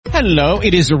Hello,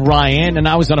 it is Ryan, and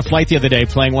I was on a flight the other day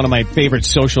playing one of my favorite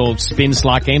social spin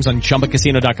slot games on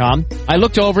ChumbaCasino.com. I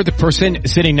looked over the person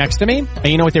sitting next to me, and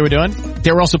you know what they were doing?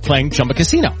 They were also playing Chumba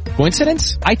Casino.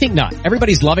 Coincidence? I think not.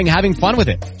 Everybody's loving having fun with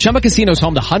it. Chumba Casino is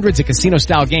home to hundreds of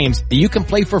casino-style games that you can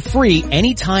play for free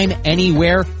anytime,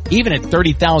 anywhere, even at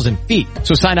 30,000 feet.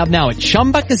 So sign up now at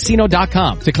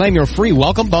ChumbaCasino.com to claim your free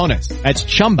welcome bonus. That's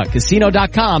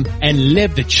ChumbaCasino.com and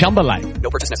live the Chumba life.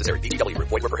 No purchase necessary. VGW.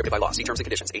 Void where prohibited by law. See terms and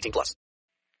conditions. 18+.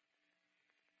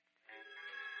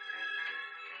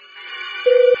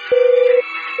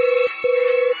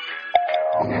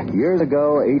 Years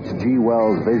ago, H.G.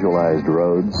 Wells visualized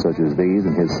roads such as these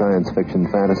in his science fiction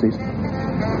fantasies,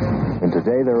 and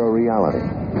today they're a reality.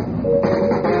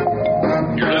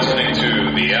 You're listening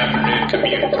to The Afternoon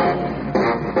Commute.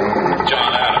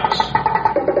 John Adams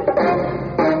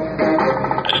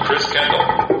and Chris Kendall.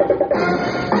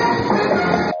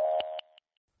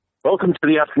 Welcome to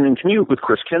the Afternoon Commute with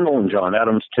Chris Kendall and John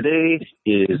Adams. Today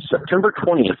is September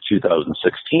 20th,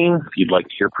 2016. If you'd like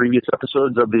to hear previous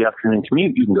episodes of the Afternoon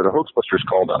Commute, you can go to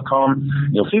hoaxbusterscall.com.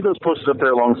 You'll see those posted up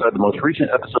there alongside the most recent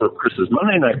episode of Chris's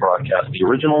Monday night broadcast, the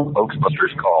original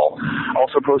Hoaxbusters Call.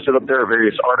 Also posted up there are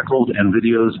various articles and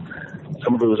videos,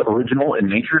 some of those original in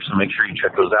nature, so make sure you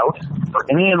check those out. For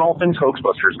any and all things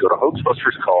Hoaxbusters, go to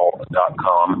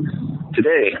hoaxbusterscall.com.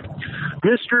 Today,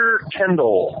 Mr.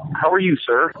 Kendall, how are you,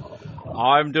 sir?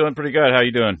 I'm doing pretty good. How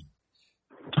you doing?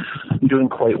 I'm doing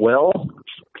quite well.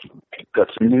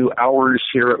 Got some new hours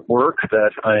here at work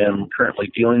that I am currently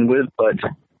dealing with, but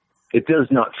it does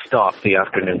not stop the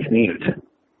afternoon commute.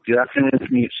 The afternoon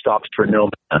commute stops for no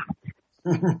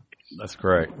man. That's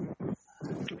correct.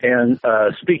 And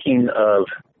speaking of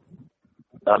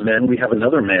men, we have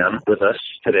another man with us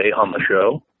today on the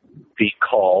show, the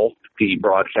call, the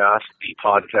broadcast, the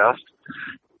podcast,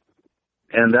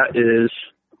 and that is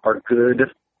our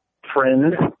good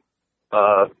friend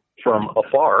from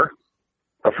afar,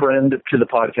 a friend to the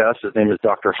podcast. His name is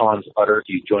Dr. Hans Utter.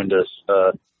 He joined us.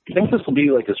 I think this will be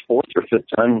like his fourth or fifth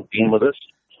time being with us.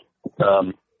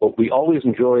 But we always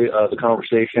enjoy the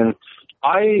conversation.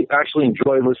 I actually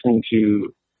enjoy listening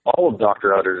to all of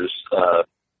Dr. Utter's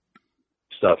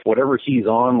stuff, whatever he's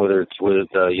on, whether it's with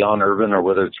Jan Irvin or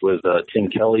whether it's with Tim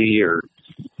Kelly or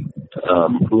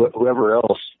whoever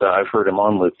else that I've heard him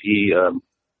on with.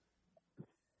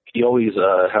 He always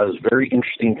has very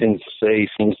interesting things to say. He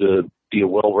seems to be a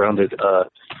well-rounded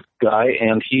guy,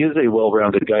 and he is a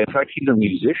well-rounded guy. In fact, he's a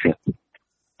musician,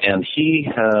 and he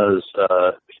has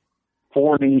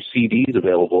 4 new CDs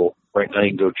available right now. You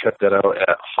can go check that out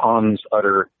at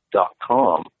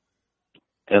hansutter.com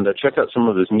and check out some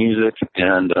of his music.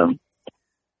 And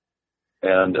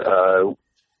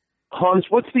Hans,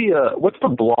 what's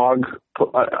the blog?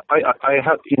 I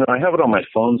have it on my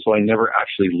phone, so I never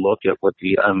actually look at what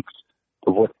the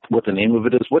name of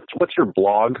it is. What's your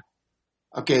blog?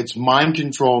 Okay, it's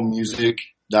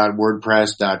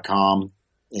mindcontrolmusic.wordpress.com.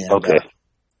 And, okay.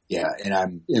 And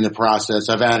I'm in the process.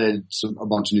 I've added a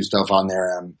bunch of new stuff on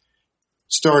there. I'm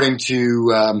starting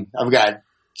to. I've got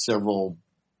several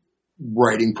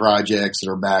writing projects that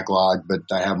are backlogged, but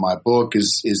I have my book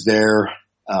is there.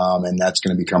 And that's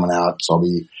going to be coming out. So I'll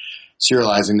be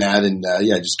serializing that and,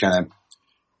 just kind of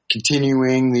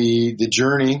continuing the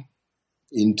journey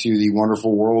into the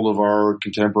wonderful world of our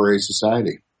contemporary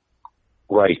society.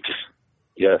 Right.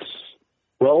 Yes.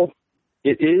 Well,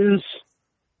 it is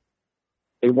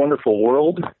a wonderful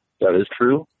world. That is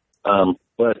true.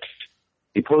 But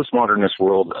the postmodernist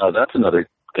world, that's another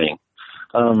thing.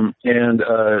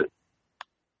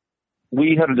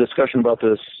 We had a discussion about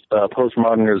this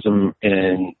postmodernism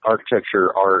in architecture,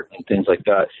 art, and things like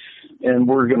that. And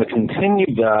we're going to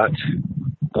continue that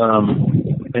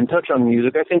and touch on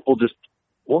music. I think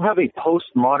we'll have a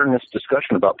postmodernist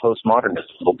discussion about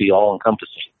postmodernism. It'll be all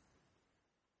encompassing.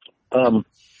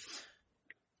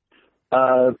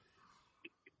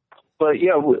 But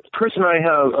yeah, Chris and I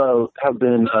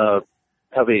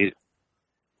have a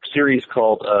series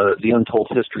called The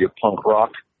Untold History of Punk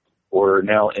Rock. We're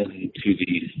now into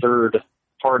the third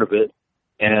part of it,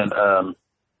 and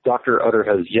Dr. Utter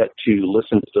has yet to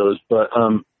listen to those, but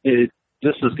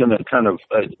this is going to kind of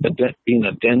be an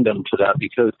addendum to that,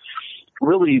 because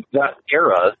really that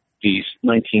era, these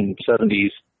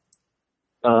 1970s,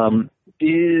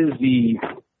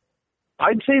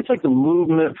 I'd say it's like the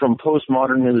movement from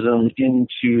postmodernism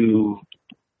into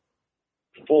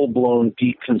full-blown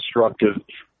deconstructive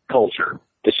culture.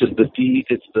 It's just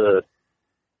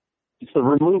it's the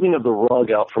removing of the rug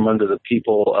out from under the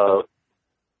people.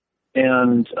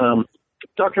 And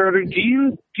Dr. Utter, do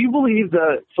you believe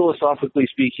that, philosophically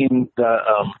speaking,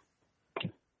 that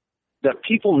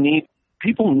people need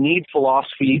people need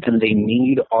philosophy and they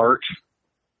need art.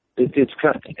 It's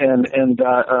kind of, and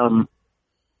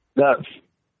that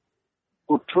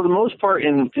for the most part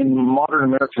in modern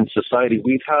American society,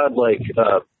 we've had like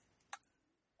a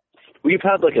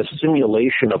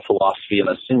simulation of philosophy and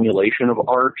a simulation of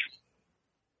art,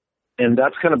 and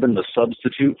that's kind of been the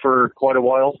substitute for quite a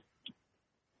while.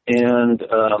 And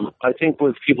I think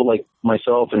with people like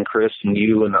myself and Chris and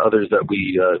you and others that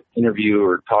we interview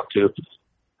or talk to,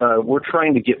 we're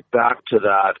trying to get back to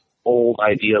that old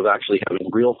idea of actually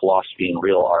having real philosophy and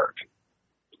real art.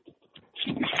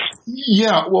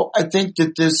 Yeah, well, I think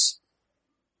that this,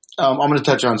 I'm going to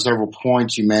touch on several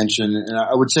points you mentioned, and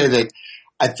I would say that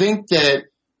I think that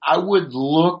I would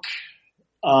look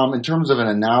in terms of an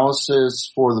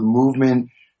analysis for the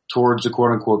movement towards the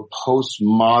quote-unquote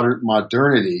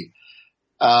post-modernity.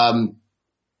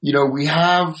 We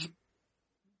have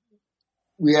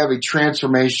a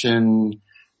transformation.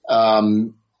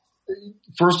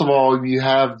 First of all, you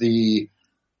have the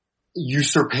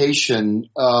usurpation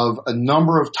of a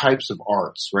number of types of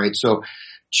arts, right? So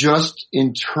just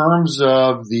in terms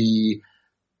of the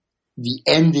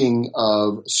ending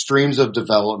of streams of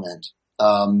development.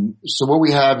 So what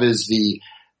we have is the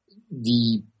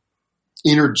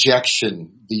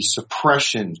interjection, the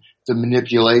suppression, the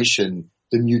manipulation,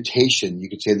 the mutation, you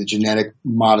could say the genetic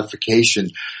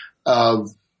modification of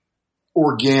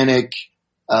organic,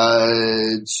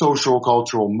 social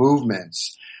cultural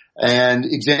movements. And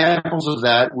examples of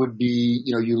that would be,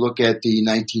 you look at the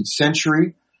 19th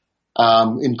century,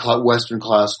 in Western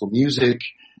classical music,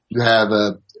 you have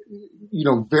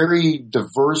very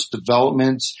diverse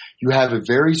developments. You have a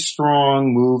very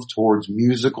strong move towards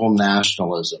musical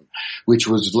nationalism, which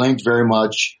was linked very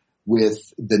much with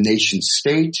the nation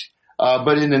state,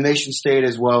 but in the nation state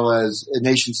as well as a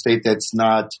nation state that's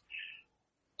not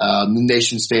the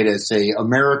nation state as, say,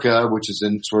 America, which is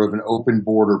in sort of an open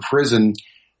border prison,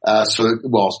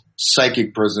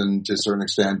 psychic prison to a certain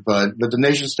extent, but the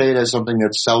nation state as something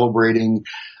that's celebrating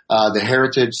the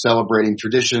heritage, celebrating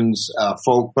traditions,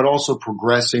 folk, but also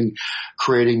progressing,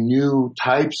 creating new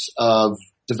types of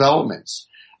developments.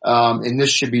 And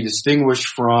this should be distinguished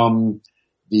from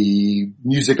the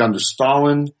music under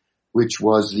Stalin, which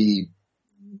was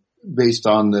based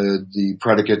on the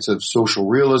predicates of social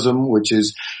realism, which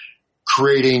is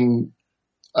creating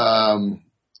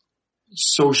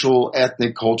social,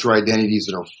 ethnic, cultural identities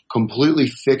that are completely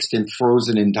fixed and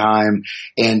frozen in time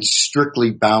and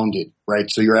strictly bounded, right?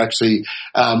 So you're actually,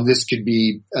 this could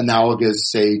be analogous,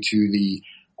 say, to the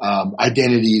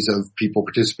identities of people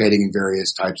participating in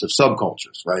various types of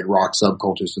subcultures, right? Rock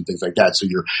subcultures and things like that. So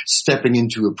you're stepping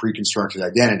into a pre-constructed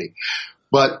identity.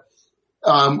 But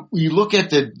you look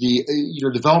at the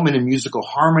development in musical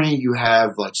harmony, you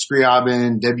have like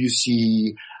Scriabin,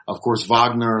 Debussy, of course,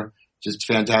 Wagner, just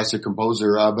fantastic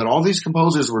composer. But all these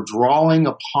composers were drawing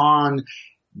upon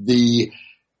the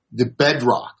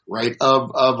bedrock, right, of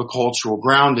a cultural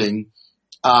grounding.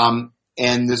 And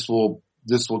this will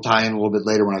tie in a little bit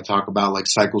later when I talk about like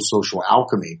psychosocial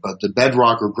alchemy. But the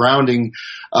bedrock or grounding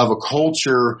of a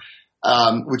culture,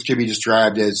 which can be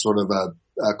described as sort of a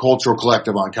cultural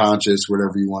collective unconscious,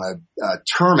 whatever you want to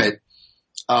term it.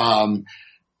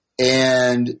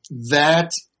 And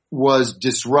that was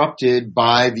disrupted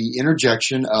by the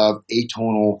interjection of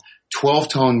atonal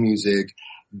 12-tone music,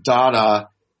 Dada.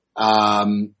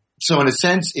 So in a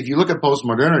sense, if you look at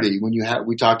postmodernity,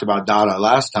 we talked about Dada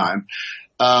last time,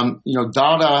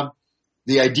 Dada,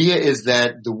 the idea is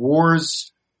that the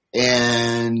wars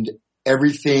and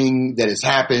everything that has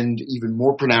happened, even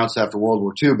more pronounced after World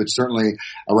War II, but certainly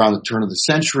around the turn of the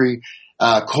century,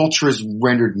 culture is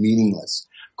rendered meaningless.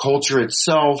 Culture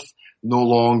itself no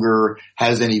longer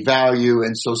has any value,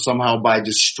 and so somehow by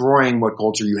destroying what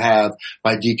culture you have,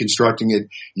 by deconstructing it,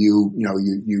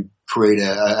 you create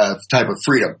a type of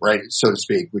freedom, right, so to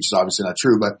speak, which is obviously not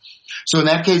true. But so in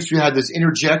that case, you had this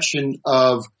interjection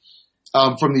of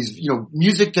from these,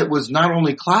 music that was not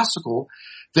only classical,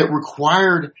 that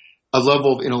required a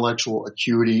level of intellectual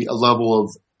acuity, a level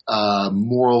of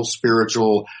moral,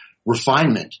 spiritual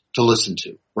refinement to listen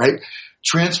to, right?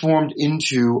 Transformed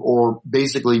into, or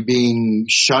basically being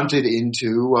shunted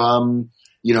into,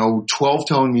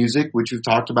 12-tone music, which we've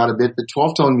talked about a bit, but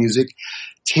 12-tone music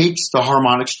takes the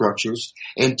harmonic structures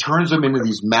and turns them into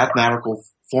these mathematical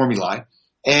formulae.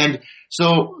 And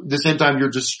so at the same time, you're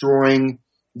destroying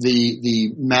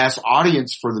the mass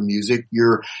audience for the music.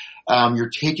 You're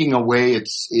taking away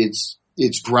its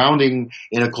grounding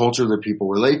in a culture that people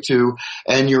relate to,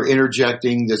 and you're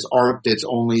interjecting this art that's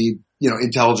only,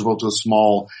 intelligible to a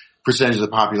small percentage of the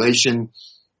population.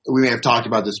 We may have talked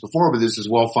about this before, but this is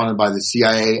well funded by the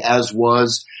CIA, as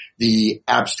was the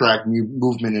abstract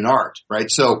movement in art, right?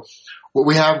 So what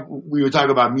we would talk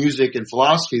about music and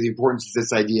philosophy, the importance of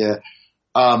this idea,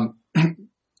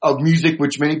 of music,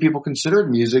 which many people considered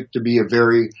music to be a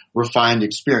very refined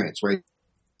experience, right?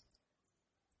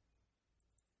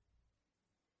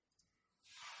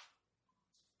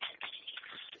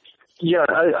 Yeah,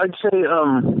 I'd say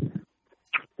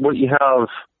what you have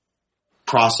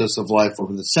process of life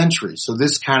over the centuries. So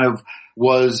this kind of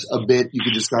was a bit you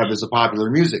could describe as a popular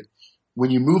music.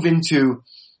 When you move into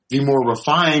the more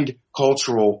refined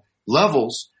cultural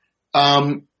levels,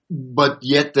 but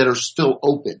yet that are still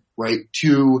open, right,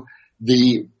 to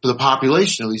the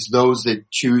population, at least those that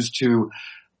choose to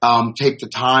take the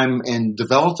time and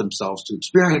develop themselves to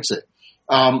experience it.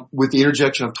 With the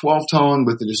interjection of 12-tone,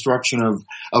 with the destruction of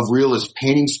realist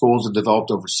painting schools that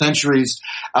developed over centuries,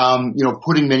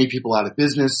 putting many people out of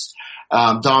business,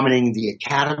 dominating the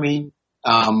academy,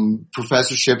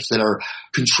 professorships that are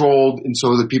controlled, and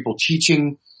so the people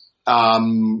teaching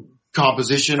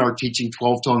composition are teaching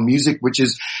 12-tone music, which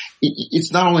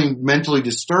it's not only mentally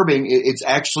disturbing, it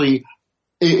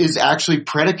is actually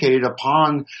predicated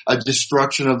upon a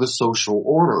destruction of the social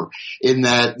order, in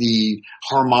that the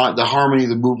harmony,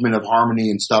 the movement of harmony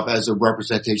and stuff as a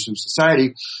representation of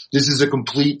society, this is a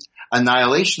complete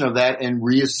annihilation of that,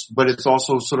 but it's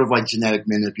also sort of like genetic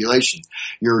manipulation.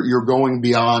 You're going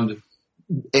beyond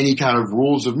any kind of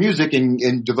rules of music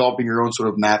and developing your own sort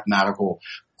of mathematical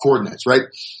coordinates, right?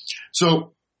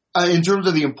 So, in terms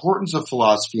of the importance of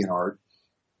philosophy and art,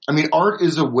 I mean, art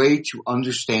is a way to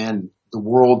understand the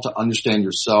world, to understand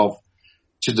yourself,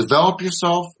 to develop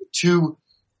yourself, to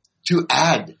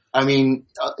add. I mean,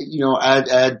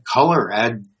 add color,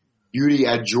 add beauty,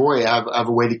 add joy, have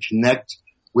a way to connect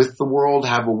with the world,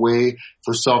 have a way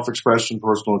for self-expression,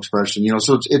 personal expression.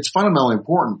 So it's fundamentally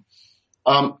important.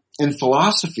 In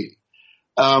philosophy,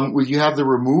 where you have the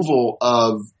removal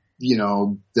of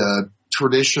the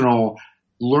traditional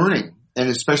learning, and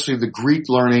especially the Greek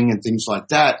learning and things like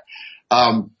that,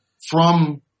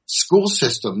 from school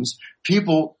systems,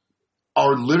 people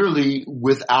are literally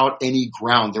without any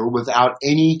ground. They're without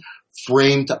any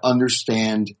frame to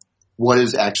understand what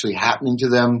is actually happening to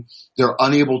them. They're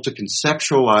unable to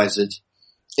conceptualize it,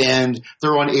 and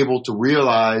they're unable to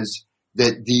realize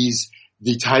that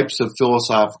the types of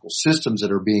philosophical systems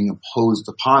that are being imposed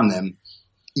upon them,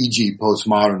 e.g.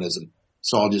 postmodernism.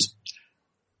 So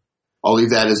I'll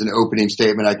leave that as an opening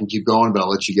statement. I can keep going, but I'll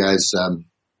let you guys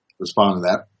respond to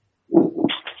that.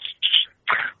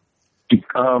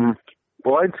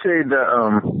 Well, I'd say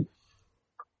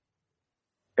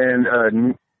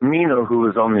that, Nino, who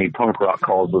was on the punk rock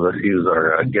calls with us, he was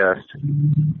our guest,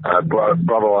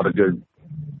 brought a lot of good,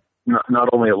 not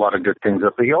only a lot of good things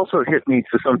up, but he also hit me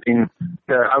to something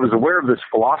that I was aware of this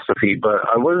philosophy, but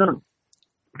I wasn't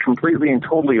completely and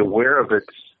totally aware of its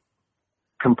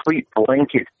complete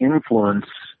blanket influence.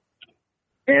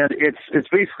 And it's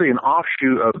basically an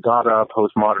offshoot of Dada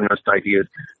postmodernist ideas,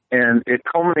 and it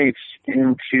culminates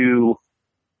into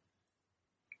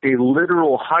a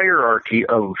literal hierarchy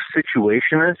of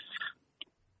situationists.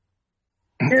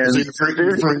 And so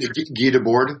you're referring to Guy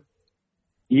Debord?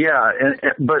 Yeah,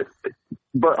 but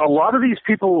a lot of these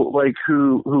people like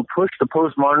who push the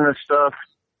postmodernist stuff,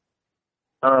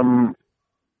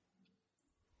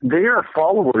 they are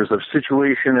followers of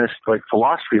situationist like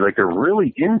philosophy, like they're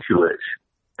really into it.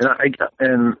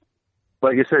 And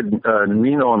like I said,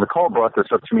 Nino on the call brought this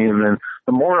up to me, and then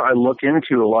the more I look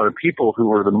into a lot of people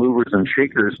who are the movers and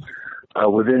shakers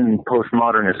within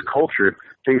postmodernist culture,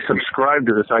 they subscribe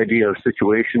to this idea of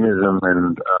situationism,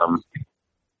 and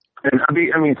I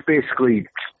mean it's basically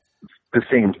the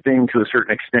same thing to a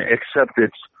certain extent, except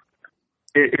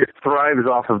it thrives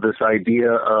off of this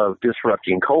idea of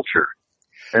disrupting culture.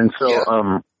 And so,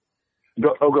 yeah.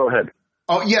 Go ahead.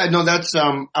 Oh yeah, no, that's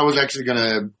I was actually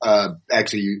gonna I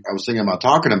was thinking about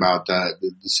talking about the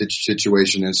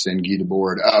situationist and Guy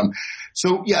Debord.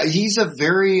 So yeah, he's a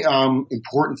very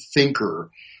important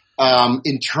thinker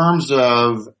in terms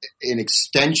of an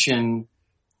extension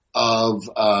of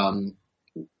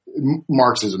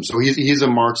Marxism. So he's a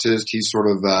Marxist. He's sort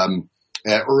of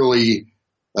early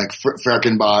like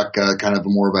Freckenbach, kind of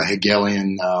more of a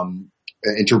Hegelian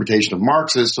interpretation of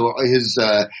Marxist. So his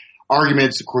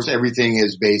arguments, of course, everything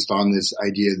is based on this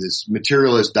idea, this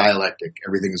materialist dialectic.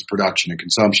 Everything is production and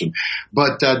consumption.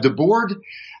 But Debord,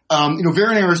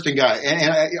 very interesting guy.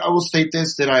 And I will state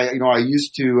this, that I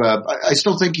used to, I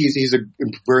still think he's a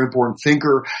very important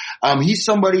thinker. He's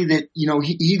somebody that,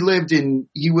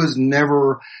 he was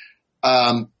never,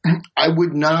 I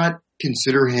would not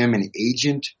consider him an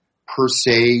agent per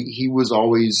se. He was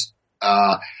always,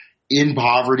 in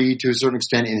poverty to a certain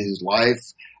extent in his life.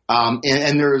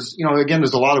 And there's, again,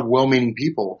 there's a lot of well-meaning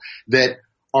people that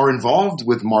are involved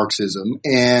with Marxism,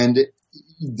 and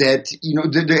that,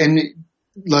 and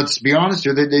let's be honest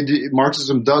here,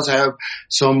 Marxism does have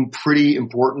some pretty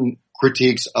important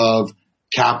critiques of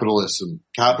capitalism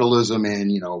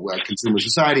and, consumer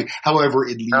society. However,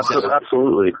 it leaves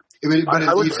absolutely. But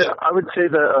I would say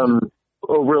that,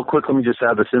 real quick, let me just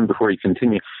add this in before you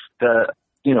continue. That,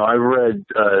 I read,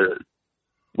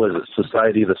 was it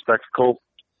Society of the Spectacle?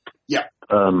 Yeah.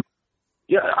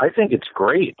 Yeah, I think it's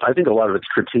great. I think a lot of its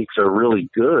critiques are really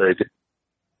good.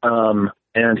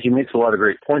 And he makes a lot of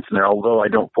great points in there, although I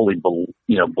don't fully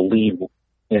believe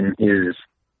in his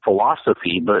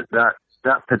philosophy, but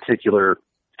that particular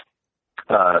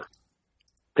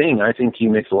thing, I think he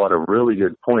makes a lot of really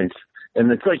good points.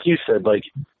 And it's like you said,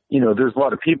 there's a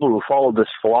lot of people who follow this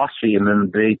philosophy and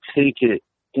then they take it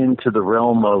into the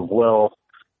realm of, well,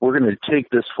 we're going to take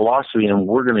this philosophy and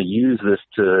we're going to use this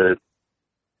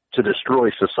to destroy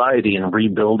society and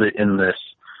rebuild it in this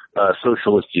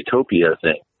socialist utopia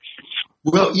thing.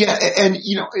 Well, yeah, and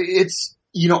it's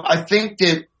I think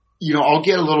that I'll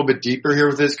get a little bit deeper here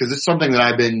with this because it's something that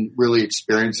I've been really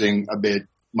experiencing a bit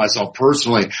myself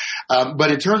personally.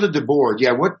 But in terms of Debord,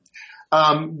 what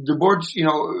Debord's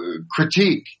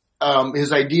critique,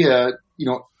 his idea,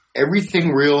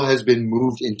 everything real has been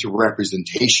moved into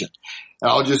representation. And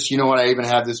I'll just, I even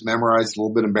have this memorized, a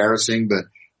little bit embarrassing, but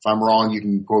if I'm wrong, you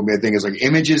can quote me. I think it's like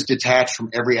images detached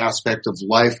from every aspect of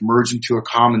life merge into a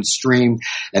common stream,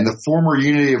 and the former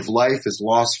unity of life is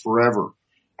lost forever.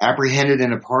 Apprehended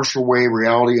in a partial way,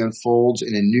 reality unfolds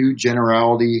in a new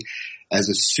generality as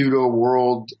a pseudo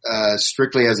world,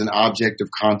 strictly as an object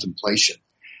of contemplation.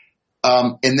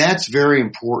 And that's very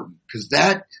important because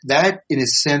that in a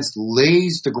sense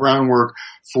lays the groundwork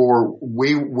for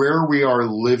where we are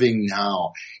living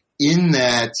now, in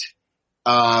that,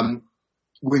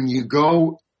 when you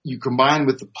combine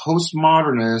with the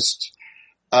postmodernist,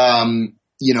 Derrida,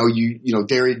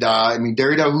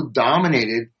 Derrida, who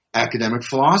dominated academic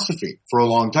philosophy for a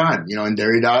long time, and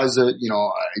Derrida is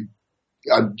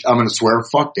I'm going to swear,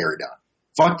 fuck Derrida.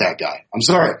 Fuck that guy. I'm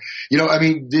sorry.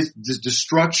 This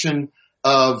destruction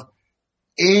of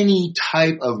any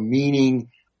type of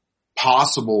meaning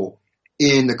possible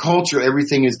in the culture.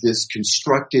 Everything is this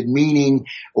constructed meaning,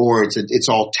 or it's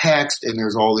all text, and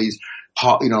there's all these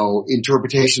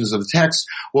interpretations of the text.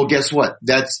 Well, guess what?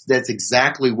 That's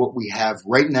exactly what we have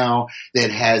right now that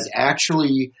has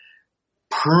actually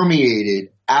permeated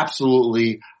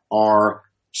absolutely our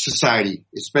society,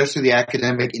 especially the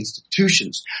academic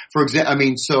institutions. For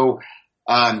example,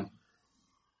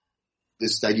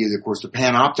 this idea, of course, the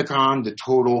panopticon, the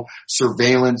total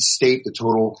surveillance state, the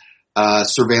total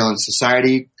surveillance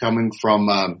society, coming from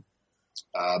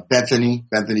Jeremy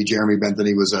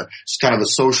Benthany was kind of a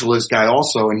socialist guy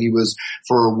also, and he was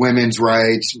for women's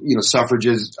rights,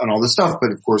 suffrages and all this stuff.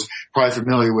 But of course, probably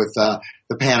familiar with the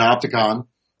panopticon,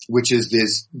 which is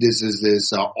this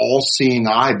all-seeing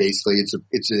eye. Basically,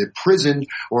 it's a prison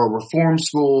or a reform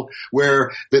school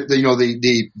where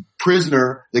the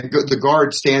prisoner, the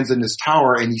guard stands in this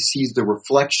tower and he sees the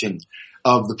reflection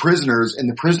of the prisoners, and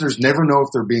the prisoners never know if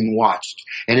they're being watched.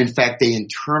 And in fact, they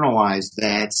internalize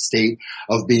that state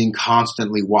of being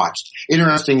constantly watched.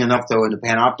 Interesting enough, though, in the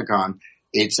panopticon,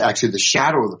 it's actually the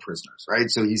shadow of the prisoners, right?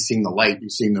 So he's seeing the light,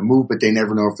 he's seeing the move, but they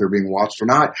never know if they're being watched or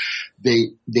not.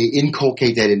 They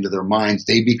inculcate that into their minds.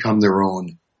 They become their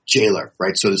own jailer,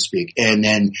 right, so to speak. And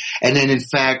then in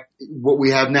fact, what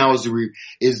we have now is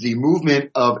the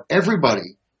movement of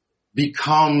everybody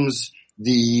becomes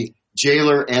the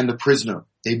jailer and the prisoner.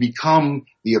 They become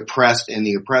the oppressed and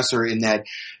the oppressor, in that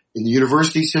in the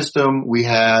university system we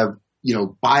have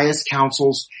bias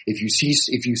councils. If you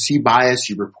see bias,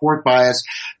 you report bias.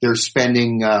 They're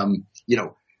spending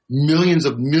millions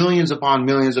upon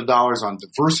millions of dollars on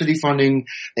diversity funding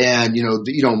and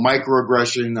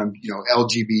microaggression,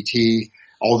 LGBT,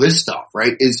 all this stuff,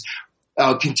 right, is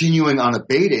continuing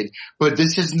unabated. But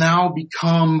this has now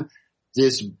become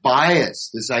this bias,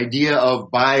 this idea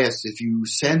of bias. If you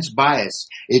sense bias,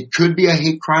 it could be a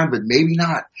hate crime, but maybe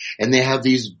not. And they have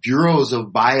these bureaus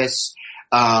of bias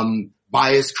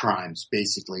crimes,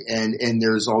 basically. And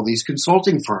there's all these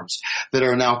consulting firms that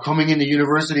are now coming into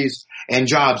universities and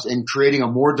jobs and creating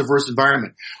a more diverse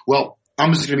environment. Well,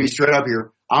 I'm just going to be straight up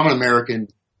here. I'm an American.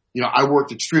 I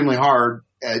worked extremely hard,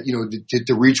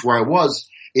 to reach where I was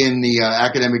in the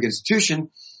academic institution.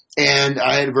 And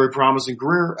I had a very promising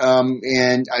career.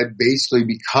 And I basically,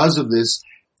 because of this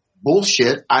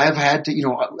bullshit, I have had to,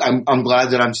 I'm glad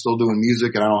that I'm still doing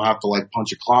music and I don't have to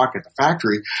punch a clock at the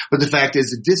factory. But the fact is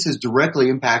that this has directly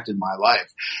impacted my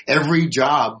life. Every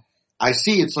job I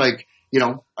see, it's like,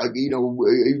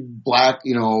 black,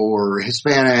 or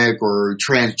Hispanic or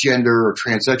transgender or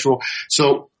transsexual.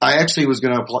 So I actually was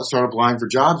going to start applying for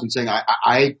jobs and saying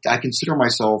I consider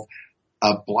myself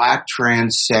a black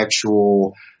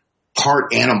transsexual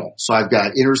part animal. So I've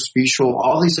got interspecial,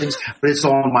 all these things, but it's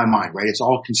all in my mind, right? It's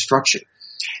all construction.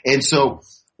 And so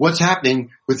what's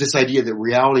happening with this idea that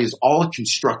reality is all a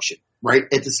construction, right?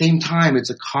 At the same time, it's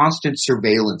a constant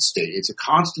surveillance state. It's a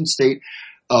constant state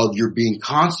of you're being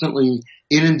constantly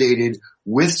inundated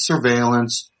with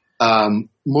surveillance,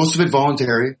 most of it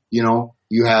voluntary. You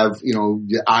have,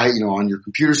 on your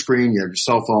computer screen, you have your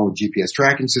cell phone with GPS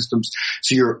tracking systems.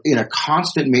 So you're in a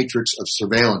constant matrix of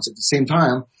surveillance. At the same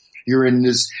time, you're in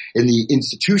the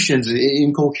institutions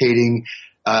inculcating,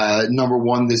 number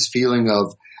one, this feeling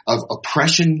of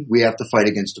oppression. We have to fight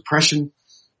against oppression.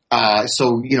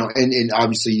 And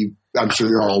obviously I'm sure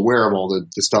you're all aware of all the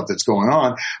stuff that's going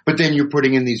on, but then you're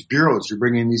putting in these bureaus, you're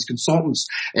bringing in these consultants,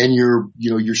 and you're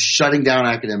shutting down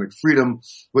academic freedom,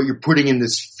 but you're putting in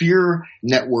this fear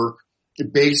network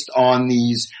based on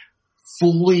these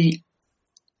fully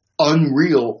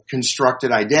unreal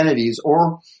constructed identities,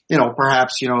 or,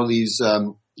 perhaps, these,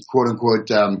 quote unquote,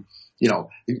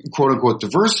 quote unquote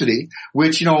diversity,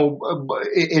 which, in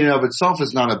and of itself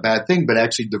is not a bad thing, but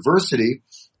actually diversity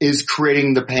is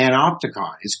creating the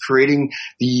panopticon, is creating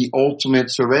the ultimate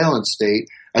surveillance state,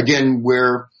 again,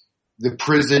 where the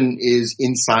prison is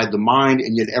inside the mind,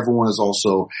 and yet everyone is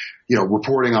also,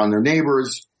 reporting on their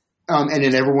neighbors, and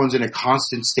then everyone's in a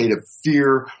constant state of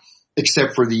fear,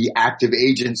 except for the active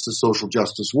agents, the social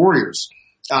justice warriors.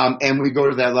 And we go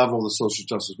to that level of the social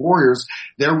justice warriors.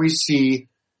 There we see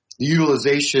the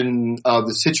utilization of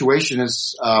the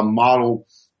situationist model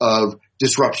of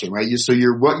disruption, right? So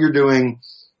what you're doing,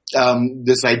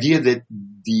 this idea that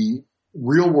the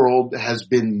real world has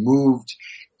been moved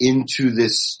into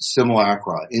this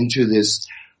simulacra, into this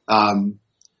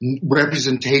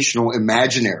representational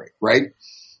imaginary, right?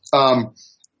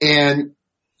 And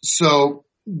so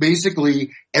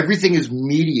basically everything is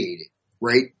mediated,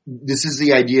 right? This is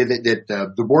the idea that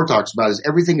the board talks about, is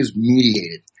everything is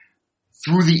mediated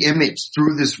through the image,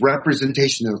 through this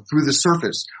representation, through the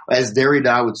surface, as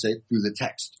Derrida would say, through the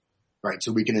text, right?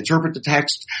 So we can interpret the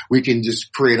text, we can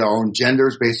just create our own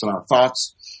genders based on our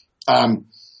thoughts.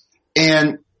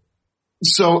 And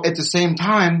so at the same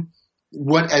time,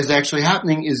 what is actually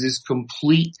happening is this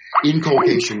complete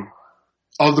inculcation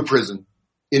of the prison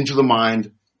into the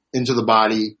mind, into the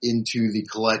body, into the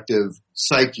collective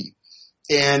psyche.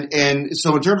 And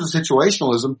so in terms of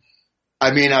situationalism,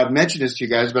 I mean, I've mentioned this to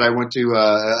you guys, but I went to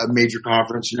a major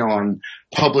conference, on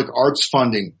public arts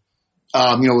funding,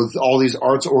 with all these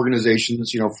arts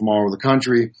organizations, from all over the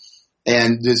country.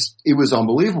 And it was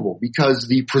unbelievable because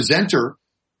the presenter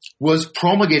was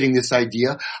promulgating this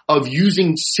idea of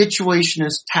using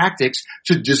situationist tactics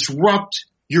to disrupt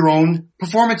your own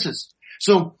performances.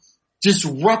 So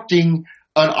disrupting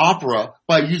an opera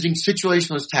by using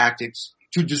situationist tactics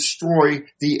to destroy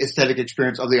the aesthetic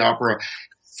experience of the opera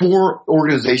for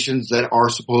organizations that are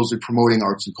supposedly promoting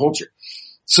arts and culture.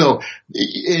 So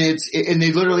and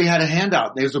they literally had a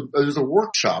handout. There's a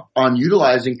workshop on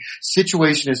utilizing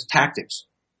situationist tactics,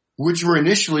 which were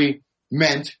initially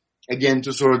meant, again,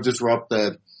 to sort of disrupt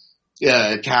the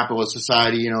capitalist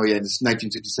society. You had this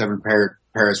 1967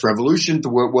 Paris Revolution, to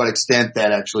what extent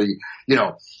that actually,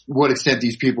 what extent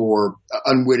these people were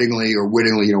unwittingly or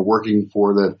wittingly, working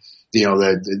for the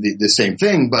same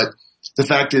thing. But the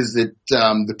fact is that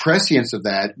the prescience of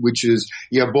that, which is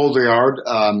Baudrillard,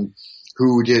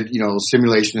 who did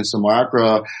simulation and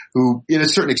simulacra, who in a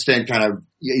certain extent kind of,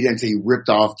 he didn't say he ripped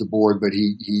off the board, but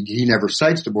he never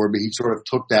cites the board, but he sort of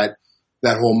took that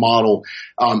whole model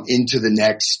into the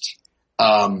next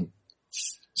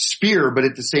sphere. But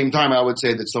at the same time, I would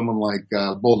say that someone like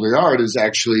Baudrillard is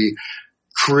actually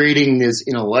creating this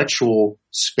intellectual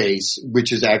space,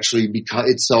 which is actually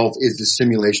itself is the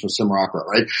simulation of simulacra,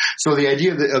 right? So the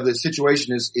idea of the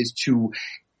situation is to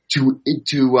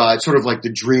sort of like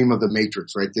the dream of the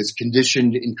Matrix, right? This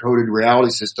conditioned, encoded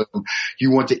reality system.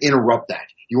 You want to interrupt that.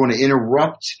 You want to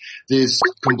interrupt this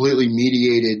completely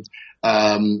mediated,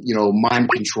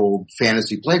 mind-controlled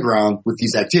fantasy playground with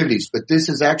these activities. But this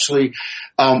is actually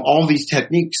all these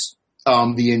techniques.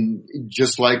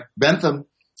 Just like Bentham,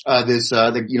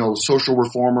 social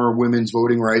reformer, women's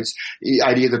voting rights, the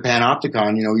idea of the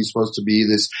panopticon. He's supposed to be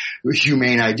this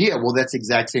humane idea. Well, that's the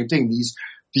exact same thing.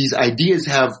 These ideas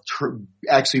have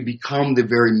actually become the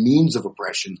very means of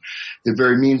oppression, the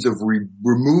very means of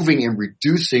removing and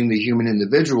reducing the human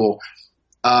individual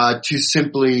to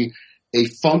simply a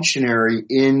functionary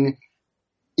in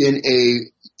a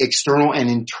external and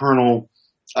internal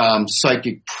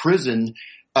psychic prison,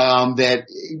 that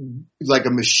like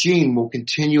a machine will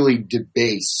continually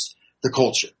debase the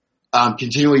culture,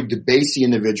 continually debase the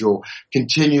individual,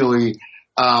 continually,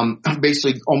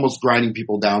 basically almost grinding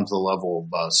people down to the level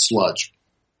of, sludge.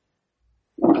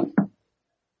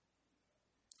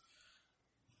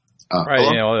 Right.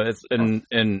 Hello? You know, it's,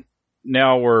 and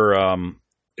now we're,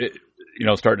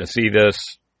 starting to see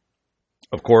this,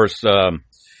 of course,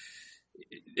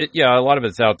 yeah, a lot of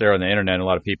it's out there on the internet. A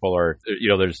lot of people are,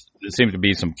 there seems to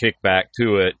be some kickback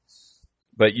to it.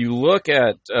 But you look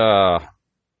at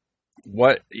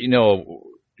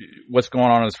what's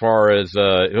going on as far as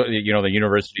the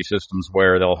university systems,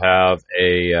 where they'll have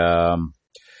a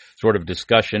sort of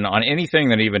discussion on anything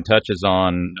that even touches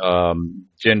on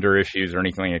gender issues or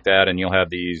anything like that, and you'll have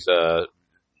these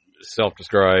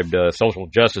self-described social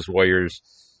justice warriors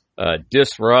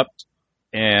disrupt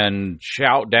and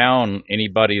shout down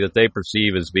anybody that they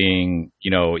perceive as being,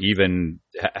 even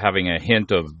having a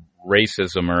hint of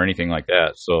racism or anything like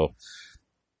that. So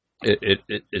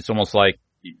it's almost like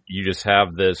you just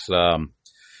have this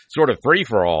sort of free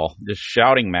for all, this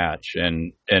shouting match,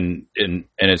 and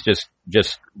it's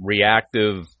just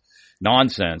reactive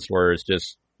nonsense where it's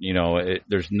just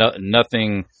there's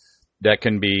nothing that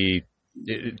can be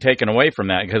taken away from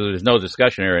that, because there's no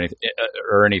discussion or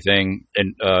anything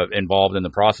involved in the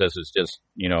process. It's just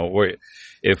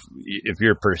if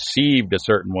you're perceived a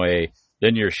certain way,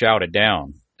 then you're shouted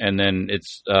down, and then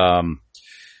it's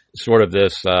sort of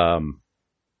this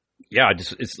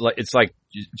it's like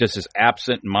this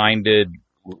absent-minded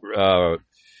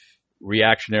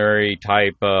reactionary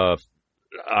type of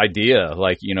idea,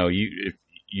 like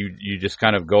you just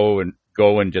kind of go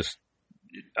and just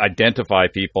identify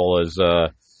people as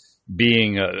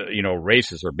being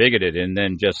racist or bigoted, and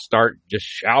then just start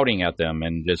shouting at them,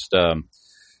 and just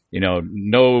no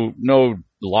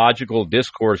logical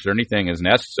discourse or anything is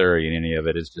necessary in any of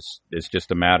it. It's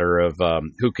just a matter of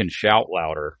who can shout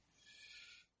louder.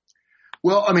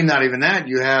 Well, I mean, not even that.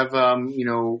 You have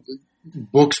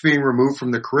books being removed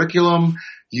from the curriculum.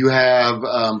 You have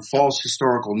false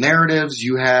historical narratives.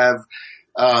 You have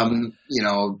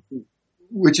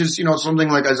which is, something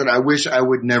like I said, I wish I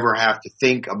would never have to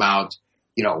think about,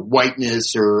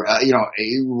 whiteness or, a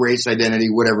race identity,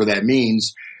 whatever that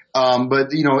means.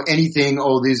 But, anything,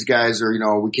 these guys are,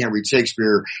 we can't read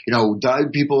Shakespeare,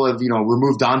 people have,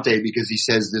 removed Dante because he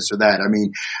says this or that. I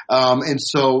mean, and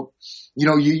so,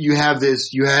 you have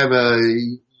this, you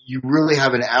really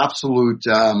have an absolute,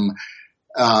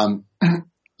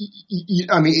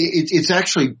 it's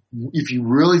actually, if you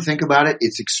really think about it,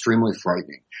 it's extremely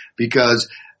frightening, because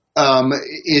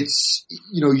it's,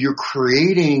 you're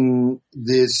creating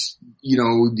this,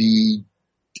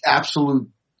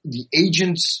 the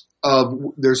agents of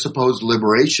their supposed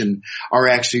liberation are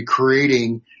actually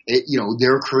creating,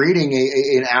 they're creating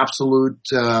an absolute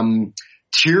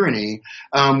tyranny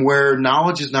where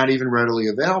knowledge is not even readily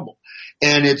available.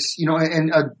 And it's,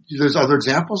 there's other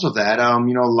examples of that.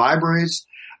 Libraries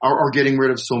are getting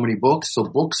rid of so many books, so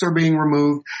books are being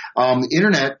removed. The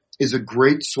internet is a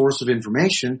great source of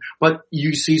information, but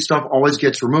you see stuff always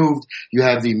gets removed. You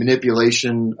have the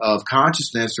manipulation of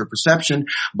consciousness or perception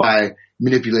by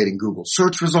manipulating Google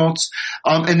search results.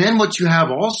 And then what you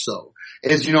have also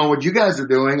is, what you guys are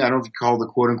doing, I don't know if you call the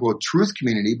quote unquote truth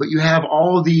community, but you have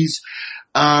all of these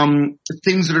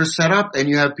things that are set up, and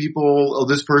you have people,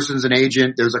 this person's an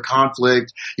agent, there's a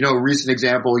conflict. A recent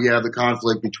example, you have the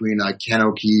conflict between Ken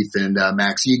O'Keefe and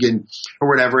Max Egan or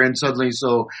whatever, and suddenly,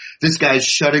 so this guy's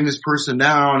shutting this person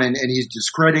down, and he's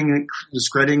discrediting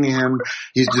him.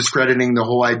 He's discrediting the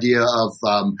whole idea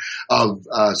of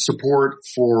support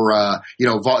for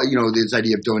this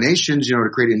idea of donations, to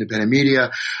create independent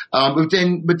media. But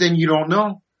then you don't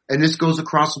know, and this goes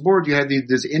across the board. You have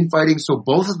this infighting, so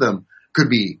both of them could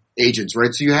be agents,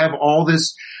 right? So you have all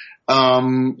this,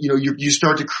 you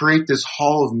start to create this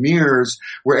hall of mirrors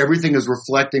where everything is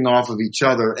reflecting off of each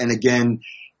other. And again,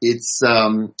 it's,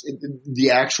 the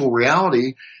actual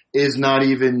reality is not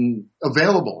even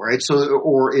available, right? So,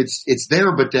 or it's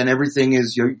there, but then everything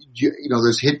is,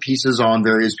 there's hit pieces on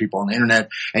various people on the internet,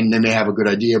 and then they have a good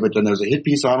idea, but then there's a hit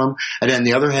piece on them. And then on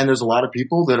the other hand, there's a lot of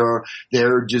people that are,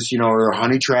 they're just, are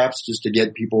honey traps just to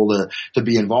get people to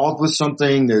be involved with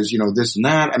something. There's, this and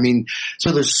that. I mean,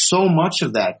 so there's so much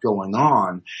of that going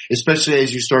on, especially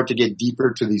as you start to get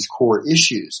deeper to these core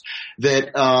issues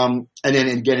that, and then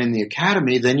again in the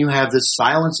academy, then you have this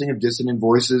silencing of dissident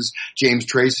voices. James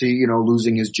Tracy,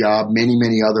 losing his job,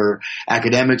 many other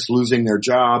academics losing their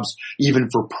jobs, even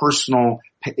for personal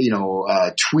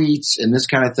tweets and this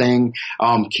kind of thing.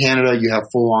 Canada, you have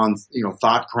full on,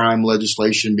 thought crime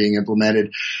legislation being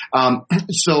implemented.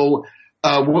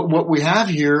 What we have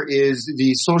here is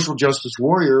the social justice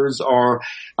warriors are,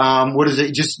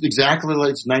 just exactly like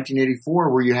it's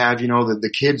 1984 where you have,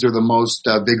 the kids are the most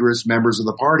vigorous members of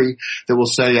the party that will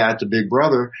say at the big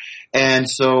brother. And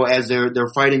so as they're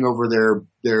fighting over their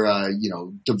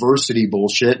diversity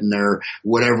bullshit and their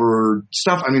whatever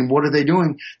stuff, what are they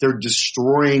doing? They're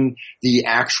destroying the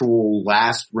actual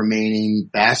last remaining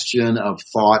bastion of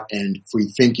thought and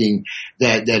free thinking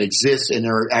that exists, and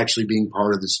they're actually being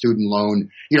part of the student loan,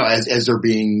 as they're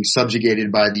being subjugated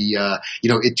by the,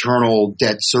 eternal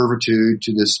debt servitude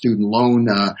to the student loan,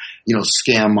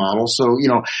 scam model. So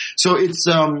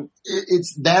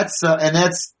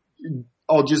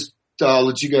I'll just,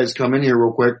 let you guys come in here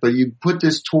real quick, but you put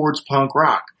this towards punk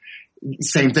rock.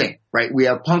 Same thing, right? We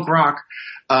have punk rock.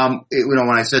 When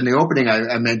I said in the opening,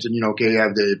 I mentioned, you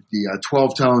have the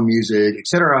 12-tone music, et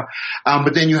cetera.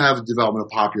 But then you have the development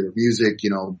of popular music,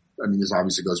 this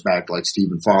obviously goes back to like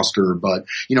Stephen Foster, but,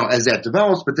 as that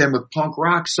develops, but then with punk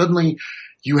rock, suddenly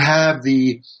you have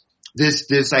this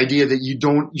idea that you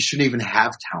shouldn't even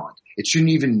have talent. It shouldn't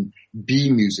even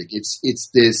be music. It's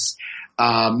this,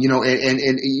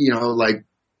 like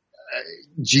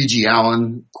G.G.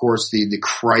 Allen, of course, the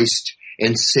Christ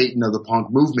and Satan of the punk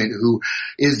movement, who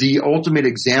is the ultimate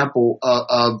example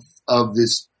of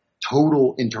this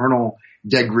total internal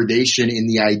degradation in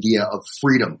the idea of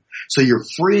freedom. So you're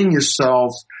freeing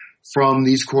yourself from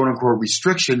these quote unquote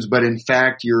restrictions, but in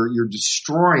fact you're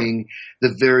destroying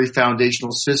the very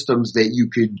foundational systems that you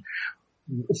could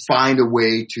find a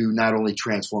way to not only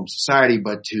transform society,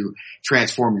 but to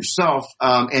transform yourself.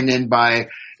 But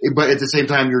at the same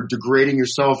time, you're degrading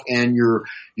yourself and you're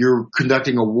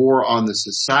conducting a war on the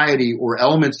society or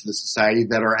elements of the society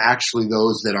that are actually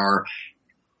those that are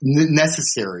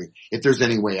necessary if there's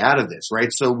any way out of this, right?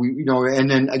 So and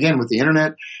then again with the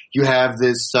internet, you have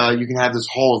this, you can have this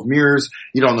hall of mirrors.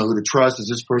 You don't know who to trust. Is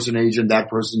this person agent, that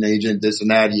person agent, this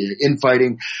and that,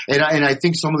 infighting. And I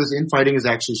think some of this infighting is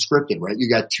actually scripted, right?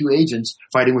 You got two agents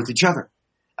fighting with each other.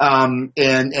 And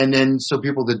then so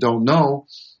people that don't know,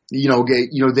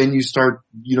 then you start,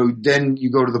 then you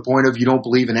go to the point of you don't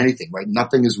believe in anything, right?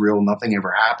 Nothing is real. Nothing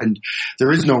ever happened. There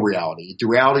is no reality. The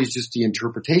reality is just the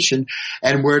interpretation.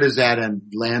 And where does that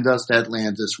land us? That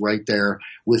lands us right there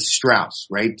with Strauss,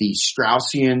 right? The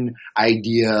Straussian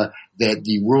idea that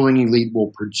the ruling elite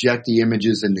will project the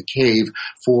images in the cave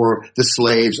for the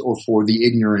slaves or for the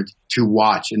ignorant to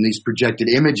watch. And these projected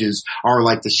images are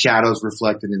like the shadows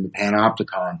reflected in the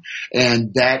panopticon.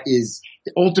 And that is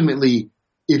ultimately,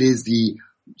 it is the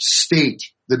state,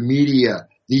 the media,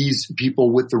 these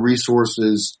people with the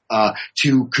resources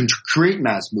to create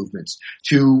mass movements,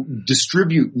 to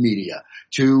distribute media,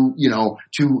 to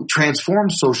transform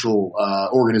social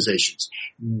organizations.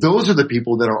 Those are the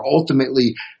people that are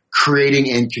ultimately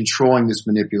creating and controlling this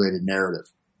manipulated narrative.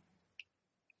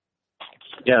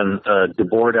 Yeah, and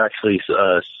Debord actually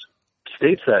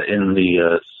states that in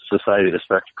the Society of the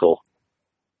Spectacle.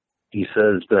 He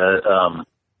says that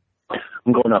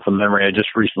I'm going off of memory. I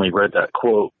just recently read that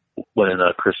quote when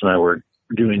Chris and I were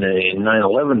doing a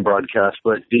 9/11 broadcast.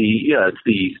 But it's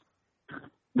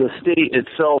the state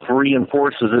itself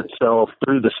reinforces itself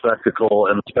through the spectacle,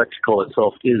 and the spectacle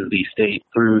itself is the state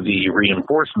through the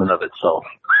reinforcement of itself.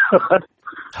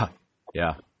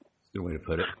 Yeah, good way to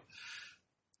put it.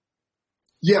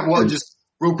 Yeah, well, just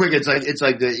real quick, it's like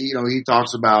the he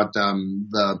talks about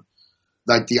the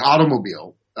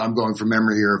automobile. I'm going from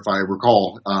memory here, if I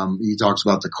recall. He talks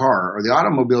about the car, or the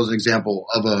automobile is an example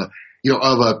of a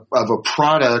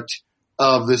product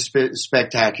of the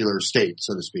spectacular state,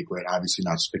 so to speak, right? Obviously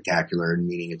not spectacular in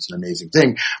meaning it's an amazing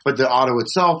thing, but the auto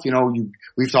itself,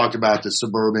 we've talked about the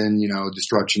suburban,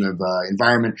 destruction of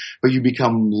environment, but you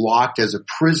become locked as a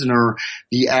prisoner.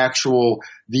 The actual,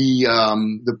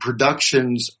 the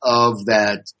productions of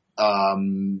that,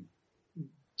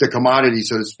 the commodity,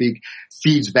 so to speak,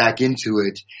 feeds back into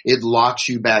it. It locks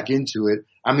you back into it.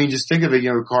 Just think of it,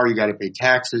 a car, you got to pay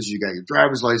taxes, you got your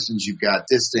driver's license, you've got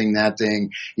this thing, that thing,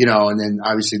 and then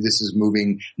obviously this is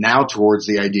moving now towards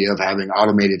the idea of having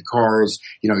automated cars.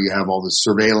 You have all this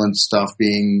surveillance stuff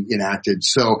being enacted.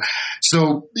 So,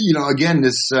 again,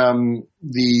 this,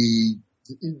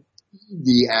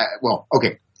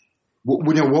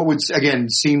 what would again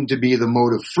seem to be the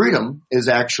mode of freedom is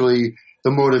actually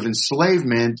the mode of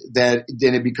enslavement, that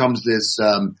then it becomes this,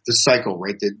 the cycle,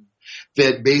 right?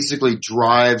 That basically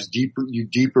drives you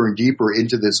deeper and deeper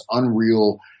into this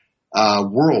unreal,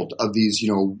 world of these,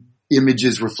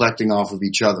 images reflecting off of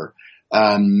each other.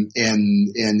 and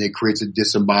it creates a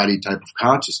disembodied type of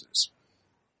consciousness.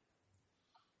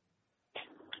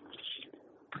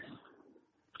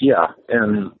 Yeah,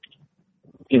 and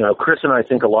Chris and I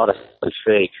think a lot of it is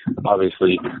fake,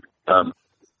 obviously,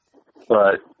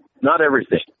 but not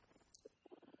everything.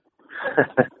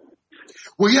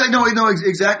 Well, yeah, no,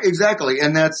 exactly,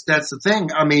 and that's the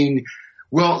thing. I mean,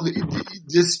 well,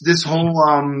 this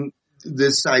whole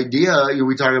this idea,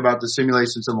 we talk about the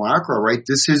simulation simulacra, right?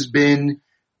 This has been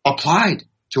applied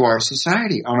to our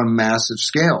society on a massive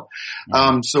scale.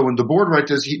 So when the board wrote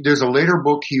this, there's a later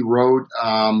book he wrote,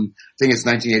 I think it's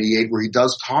 1988, where he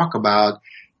does talk about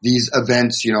these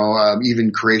events,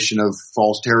 even creation of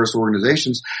false terrorist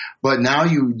organizations. But now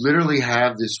you literally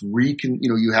have this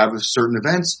you have certain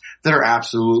events that are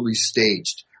absolutely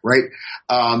staged, right?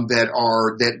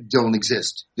 That don't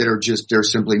exist, they're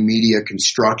simply media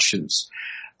constructions.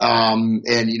 And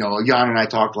Jan and I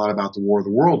talked a lot about the War of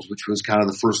the Worlds, which was kind of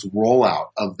the first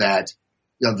rollout of that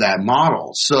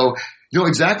model. So,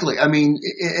 exactly. I mean,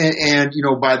 and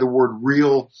by the word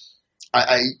real,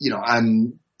 I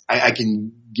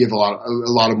can give a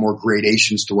lot of more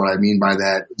gradations to what I mean by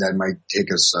that. That might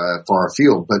take us far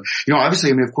afield, but obviously,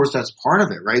 I mean, of course, that's part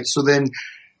of it, right? So then,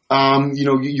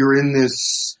 you're in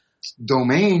this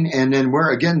domain, and then where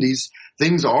again these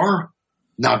things are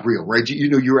not real, right?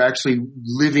 You're actually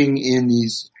living in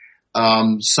these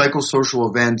psychosocial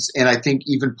events, and I think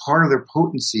even part of their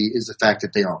potency is the fact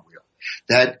that they aren't real.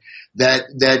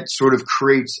 That sort of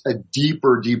creates a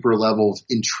deeper level of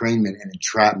entrainment and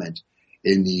entrapment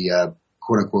in the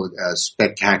quote unquote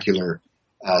spectacular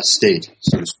state,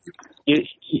 so to speak.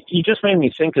 You just made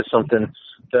me think of something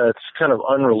that's kind of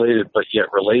unrelated but yet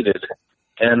related,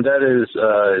 and that is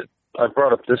I've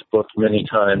brought up this book many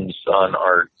times on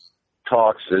our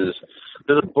talks. There's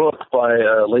a book by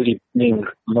a lady named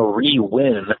Marie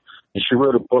Wynn, and she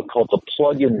wrote a book called The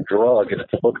Plug-in Drug, and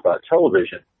it's a book about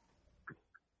television.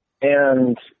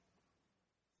 And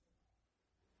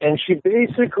she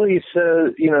basically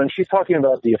says, and she's talking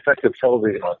about the effect of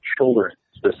television on children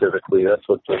specifically. That's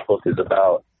what the book is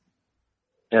about.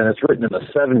 And it's written in the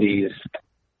 70s.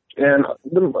 And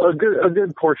a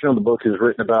good portion of the book is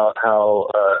written about how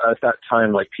at that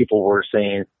time, like, people were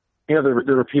saying, there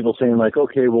were people saying, like,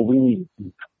 okay, well, we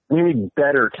need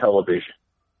better television.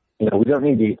 We don't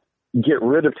need to get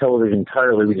rid of television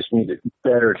entirely. We just need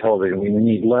better television. We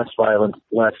need less violence,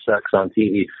 less sex on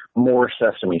TV, more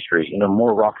Sesame Street,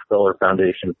 more Rockefeller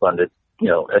Foundation funded,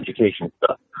 education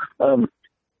stuff.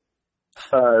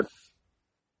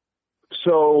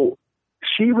 So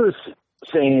she was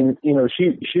saying,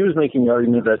 she was making the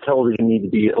argument that television needed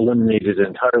to be eliminated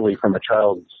entirely from a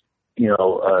child's,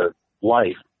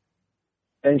 life.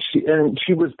 And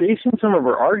she was basing some of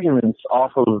her arguments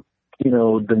off of,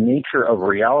 the nature of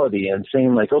reality, and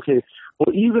saying, like, okay,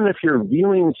 well, even if you're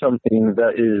viewing something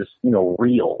that is,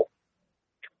 real,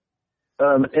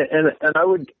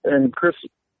 and Chris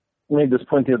made this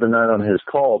point the other night on his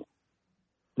call,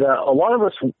 that a lot of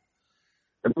us,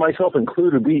 myself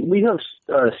included, we have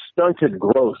stunted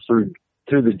growth through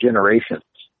the generations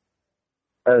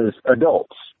as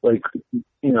adults. Like,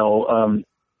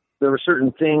 there were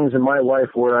certain things in my life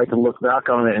where I can look back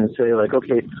on it and say, like,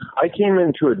 okay, I came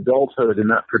into adulthood in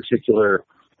that particular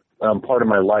part of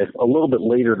my life a little bit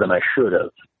later than I should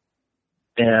have.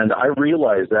 And I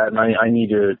realized that, and I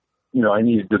needed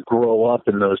to grow up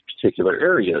in those particular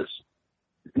areas.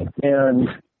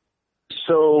 And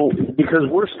so, because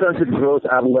we're stunted growth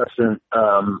adolescent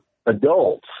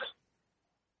adults,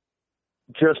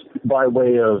 just by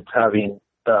way of having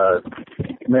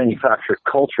manufactured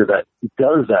culture that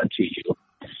does that to you.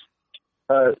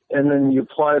 And then you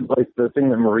applied, like, the thing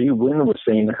that Marie Wynn was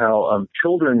saying, how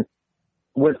children,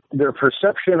 with their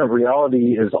perception of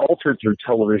reality is altered through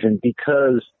television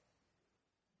because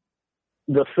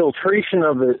the filtration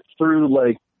of it through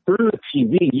the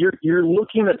TV, you're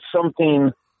looking at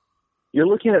something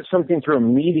through a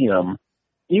medium,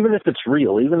 even if it's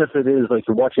real, even if it is like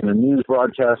you're watching a news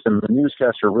broadcast and the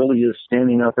newscaster really is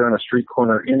standing out there on a street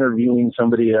corner interviewing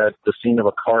somebody at the scene of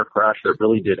a car crash that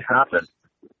really did happen.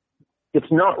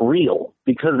 It's not real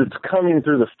because it's coming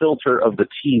through the filter of the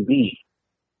TV.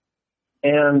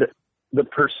 And the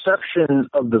perception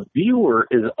of the viewer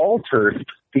is altered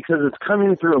because it's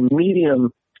coming through a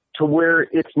medium to where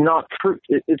it's not true.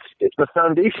 It's the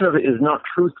foundation of it is not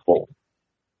truthful.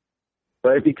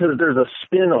 Right? Because there's a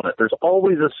spin on it. There's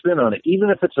always a spin on it,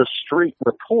 even if it's a straight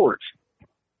report.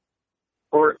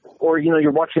 Or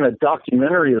you're watching a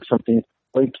documentary of something,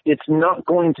 like, it's not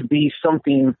going to be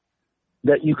something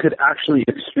that you could actually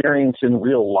experience in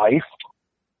real life.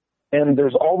 and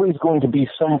there's always going to be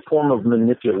some form of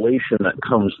manipulation that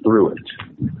comes through it.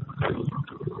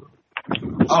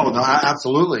 Oh, no,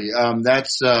 absolutely.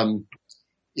 That's I'm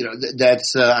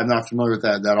not familiar with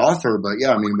that author, but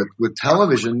yeah, I mean, with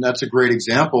television, that's a great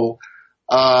example,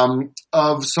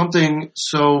 of something.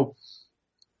 So,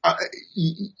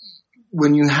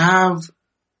 when you have,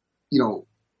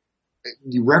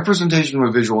 the representation of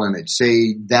a visual image,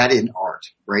 say that in art,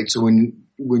 right? So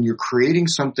when you're creating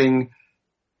something,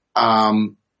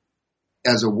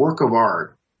 as a work of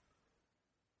art,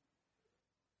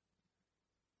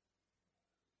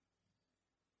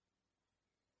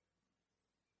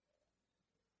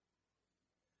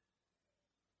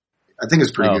 I think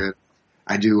it's pretty good.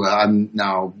 I do. I'm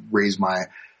now raised my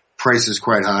prices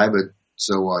quite high, but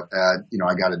so what? I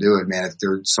got to do it, man. If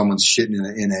someone's shitting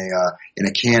in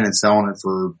a can and selling it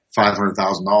for $500,000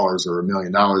 or $1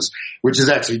 million, which is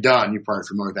actually done. You're probably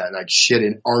familiar with that. Like shit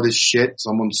in artist shit.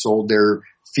 Someone sold their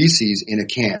feces in a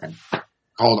can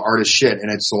called artist shit,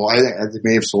 and it sold. I think it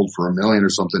may have sold for $1 million or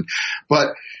something.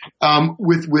 But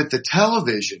with the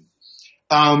television,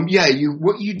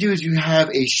 what you do is you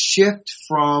have a shift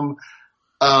from,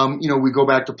 we go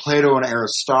back to Plato and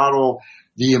Aristotle,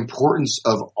 the importance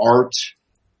of art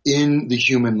in the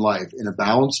human life, in a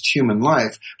balanced human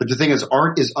life. But the thing is,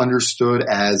 art is understood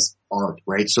as art,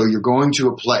 right? So you're going to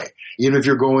a play. Even if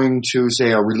you're going to,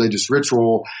 say, a religious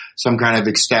ritual, some kind of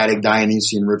ecstatic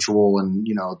Dionysian ritual and,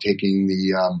 taking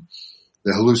the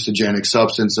hallucinogenic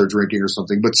substance they're drinking or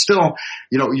something. But still,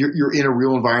 you're in a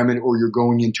real environment, or you're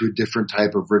going into a different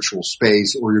type of ritual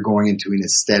space, or you're going into an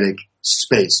aesthetic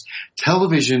space.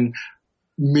 Television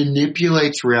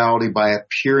manipulates reality by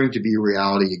appearing to be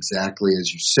reality exactly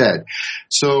as you said.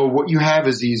 So what you have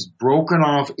is these broken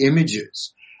off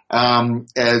images,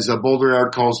 as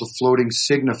Baudrillard calls the floating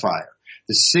signifier.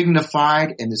 The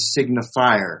signified and the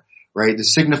signifier, right? The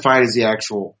signified is the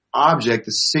actual object.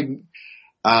 And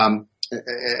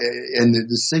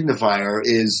the signifier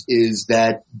is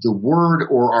that the word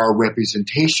or our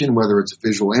representation, whether it's a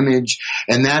visual image,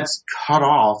 and that's cut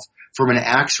off from an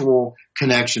actual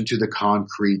connection to the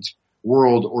concrete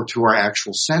world or to our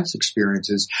actual sense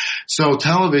experiences. So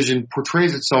television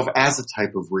portrays itself as a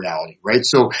type of reality, right?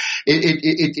 So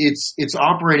it's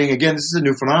operating, again, this is a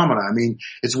new phenomenon. I mean,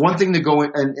 it's one thing to go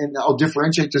in, and I'll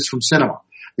differentiate this from cinema.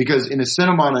 Because in a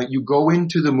cinema, you go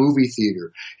into the movie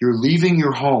theater, you're leaving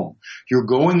your home, you're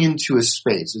going into a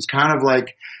space. It's kind of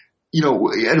like,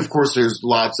 and of course there's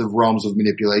lots of realms of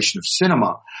manipulation of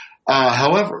cinema.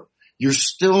 However, you're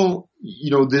still,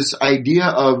 this idea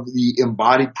of the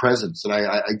embodied presence that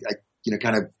I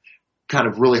kind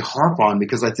of really harp on,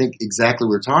 because I think exactly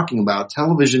what we're talking about.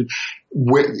 Television,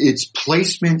 its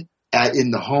placement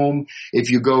in the home. If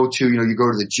you go to, you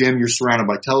go to the gym, you're surrounded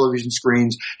by television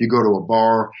screens. You go to a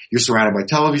bar, you're surrounded by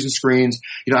television screens.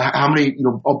 How many,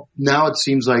 now it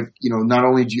seems like, not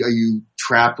only are you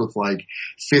trapped with like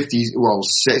 50s,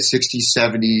 60s,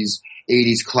 70s,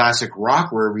 80s classic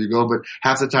rock wherever you go, but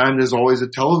half the time there's always a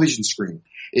television screen.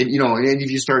 And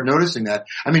if you start noticing that,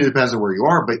 I mean, it depends on where you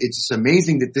are, but it's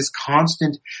amazing that this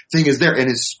constant thing is there. And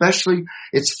especially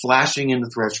it's flashing in the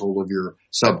threshold of your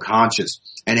subconscious.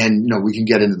 And then, we can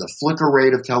get into the flicker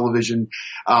rate of television,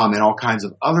 and all kinds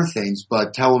of other things,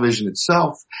 but television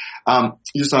itself,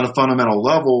 just on a fundamental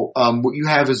level, what you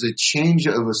have is a change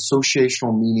of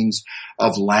associational meanings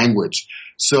of language.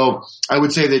 So I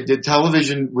would say that the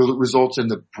television results in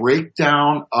the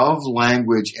breakdown of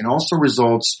language, and also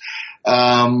results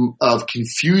of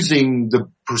confusing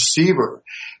the perceiver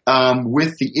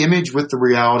with the image, with the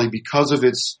reality, because of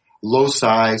its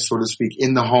loci, so to speak,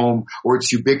 in the home, or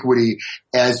its ubiquity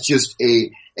as just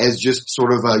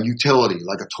sort of a utility,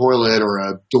 like a toilet or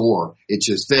a door. It's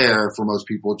just there for most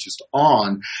people. It's just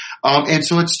on. And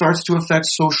so it starts to affect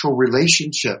social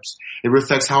relationships. It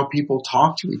affects how people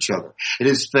talk to each other. It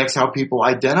affects how people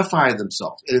identify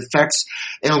themselves. It affects,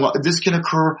 and this can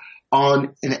occur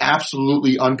on an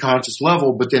absolutely unconscious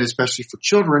level, but then especially for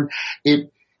children,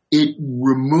 it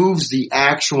removes the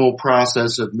actual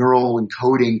process of neural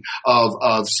encoding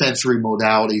of sensory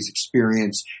modalities,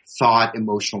 experience, thought,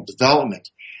 emotional development.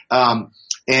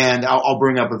 And I'll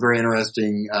bring up a very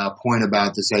interesting point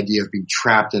about this idea of being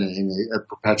trapped in a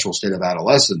perpetual state of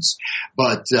adolescence.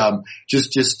 But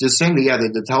just saying that,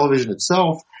 the television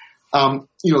itself,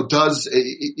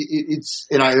 it's,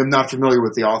 and I am not familiar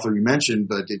with the author you mentioned,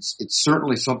 but it's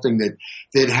certainly something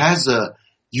that has a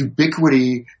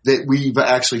ubiquity that we've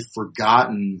actually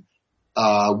forgotten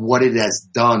what it has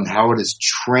done, how it has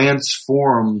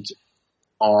transformed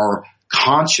our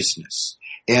consciousness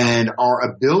and our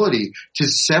ability to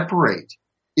separate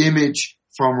image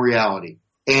from reality,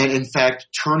 and in fact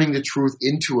turning the truth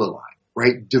into a lie,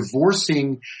 right?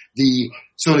 Divorcing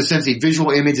so in a sense, the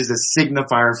visual image is a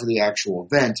signifier for the actual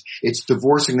event. It's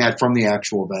divorcing that from the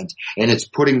actual event, and it's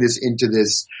putting this into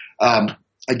this,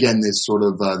 again, this sort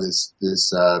of, this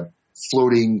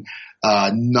floating,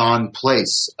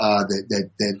 non-place,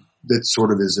 that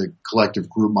sort of is a collective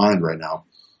group mind right now.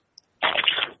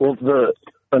 Well,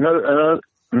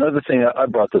 another thing, I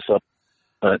brought this up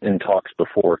in talks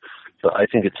before, but I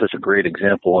think it's such a great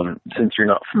example. And since you're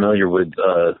not familiar with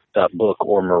that book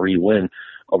or Marie Wynn,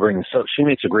 I'll bring this up. She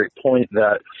makes a great point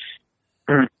that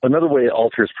another way it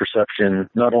alters perception,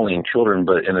 not only in children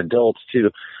but in adults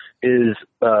too, is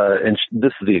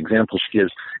this is the example she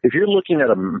gives. If you're looking at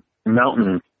a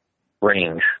mountain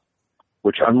range,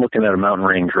 which I'm looking at a mountain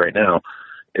range right now,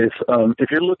 if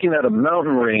you're looking at a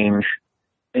mountain range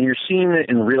and you're seeing it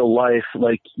in real life,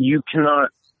 like, you cannot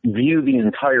view the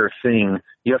entire thing.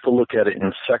 You have to look at it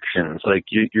in sections. Like,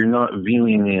 you're not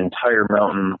viewing the entire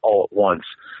mountain all at once.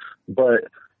 But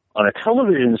on a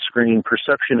television screen,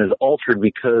 perception is altered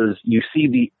because you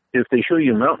see if they show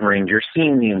you a mountain range, you're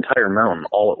seeing the entire mountain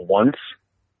all at once.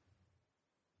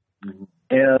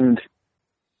 And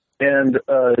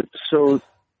so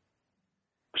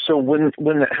when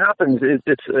that happens,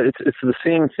 it's the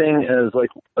same thing as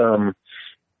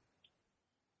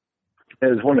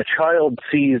as when a child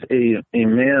sees a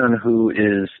man who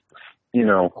is,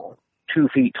 2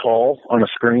 feet tall on a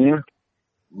screen,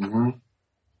 Mm-hmm.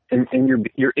 and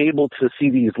you're able to see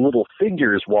these little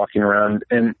figures walking around,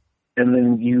 and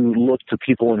then you look to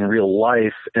people in real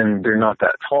life, and they're not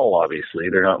that tall. Obviously,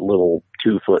 they're not little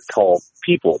 2 foot tall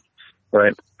people,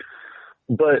 right?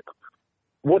 But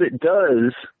what it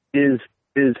does is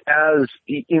as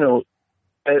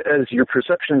your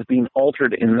perception's being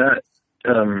altered in that,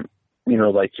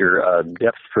 like your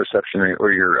depth perception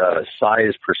or your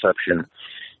size perception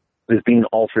is being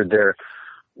altered there.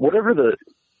 Whatever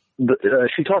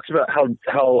she talks about how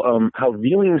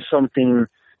viewing something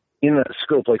in that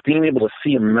scope, like being able to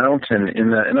see a mountain in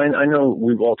that, and I know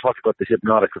we've all talked about the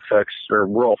hypnotic effects, or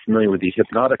we're all familiar with the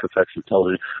hypnotic effects of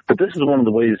television, but this is one of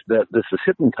the ways that this is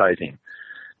hypnotizing,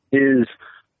 is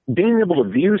being able to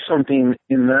view something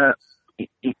in that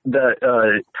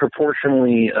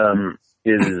proportionally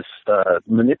is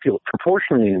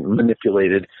proportionally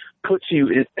manipulated,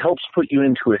 it helps put you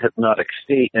into a hypnotic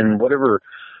state, and whatever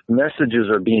messages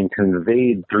are being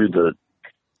conveyed through the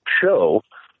show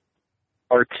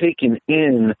are taken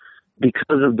in because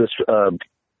of this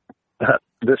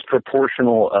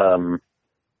proportional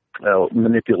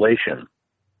manipulation.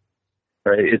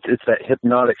 Right? It's that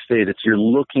hypnotic state. You're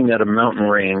looking at a mountain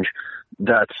range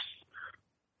that's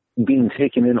being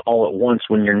taken in all at once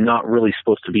when you're not really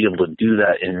supposed to be able to do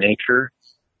that in nature.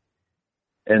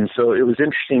 And so it was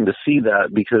interesting to see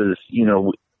that because,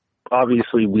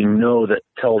 obviously we know that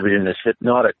television is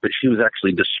hypnotic, but she was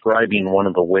actually describing one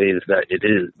of the ways that it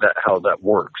is, that how that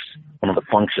works, one of the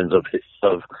functions of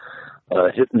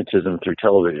hypnotism through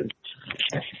television.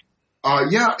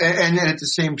 Yeah, and at the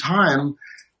same time,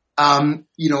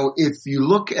 if you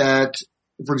look at,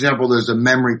 for example, there's a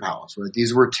memory palace, right?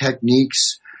 These were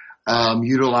techniques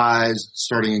utilized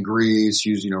starting in Greece,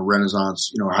 using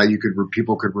Renaissance, how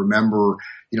people could remember,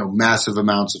 massive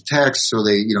amounts of text. So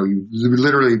they, you would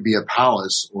literally be a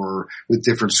palace or with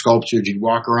different sculptures. You'd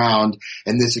walk around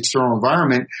and this external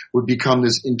environment would become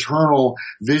this internal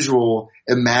visual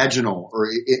imaginal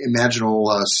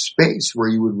space where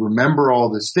you would remember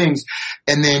all these things.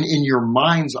 And then in your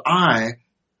mind's eye,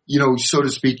 so to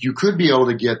speak, you could be able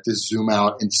to get this zoom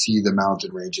out and see the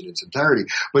mountain range in its entirety,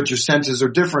 but your senses are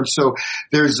different. So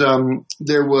it's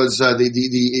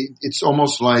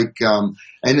almost like, and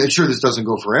I'm sure this doesn't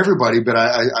go for everybody, but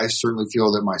I certainly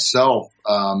feel that myself,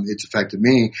 it's affected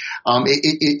me.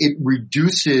 It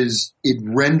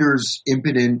renders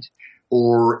impotent,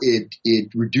 or it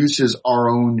reduces our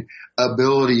own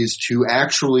abilities to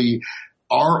actually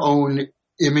our own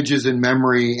images and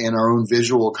memory and our own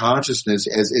visual consciousness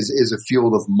as a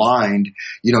field of mind,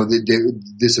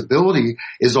 this ability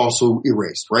is also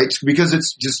erased, right? Because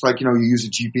it's just like, you use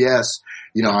a GPS,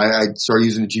 I started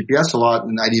using a GPS a lot,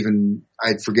 and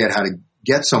I'd forget how to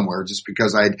get somewhere just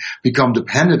because I'd become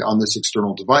dependent on this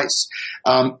external device.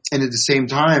 And at the same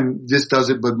time, this does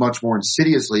it, but much more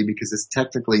insidiously, because it's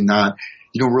technically not,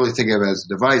 you don't really think of it as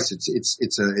a device.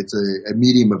 It's a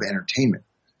medium of entertainment.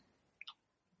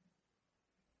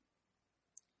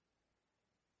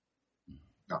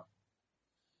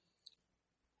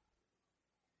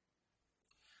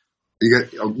 Go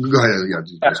ahead.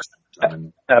 Yeah,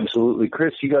 absolutely.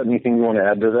 Chris, you got anything you want to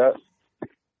add to that?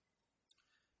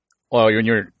 Well, when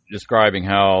you're describing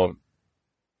how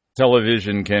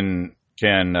television can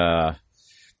can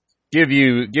give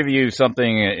you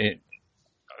something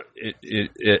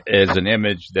as an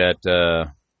image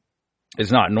that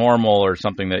is not normal or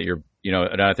something that you're,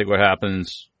 and I think what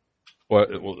happens,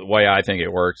 the way I think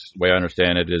it works, the way I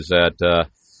understand it is that,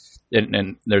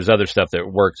 and there's other stuff that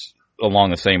works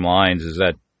along the same lines, is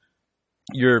that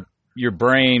your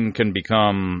brain can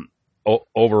become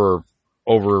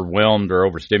overwhelmed or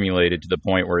overstimulated to the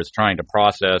point where it's trying to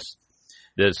process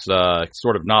this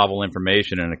sort of novel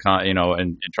information and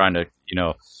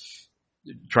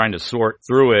trying to sort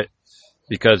through it,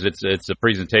 because it's a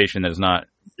presentation that is not,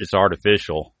 it's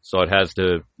artificial, so it has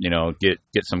to get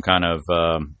some kind of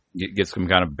get some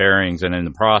kind of bearings, and in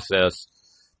the process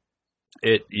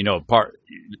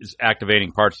it's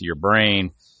activating parts of your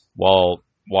brain while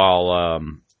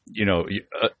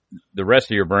the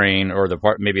rest of your brain, or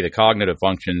maybe the cognitive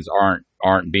functions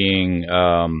aren't being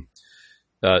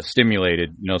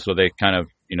stimulated, so they kind of,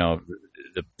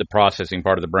 the processing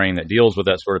part of the brain that deals with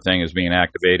that sort of thing is being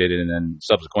activated, and then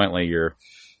subsequently your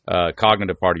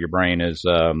cognitive part of your brain is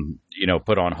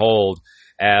put on hold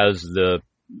as the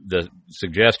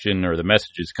suggestion or the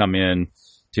messages come in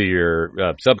to your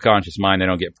subconscious mind. They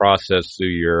don't get processed through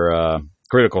your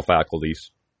critical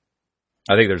faculties.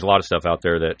 I think there's a lot of stuff out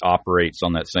there that operates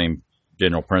on that same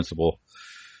general principle,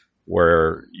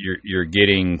 where you're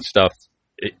getting stuff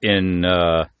in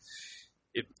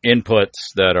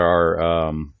inputs that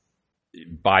are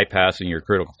bypassing your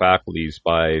critical faculties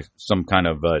by some kind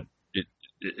of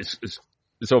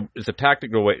so it's a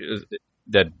tactical way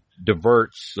that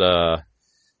diverts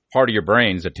part of your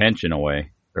brain's attention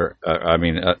away. Or I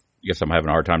guess I'm having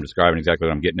a hard time describing exactly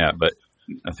what I'm getting at, but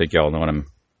I think y'all know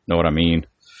what I mean.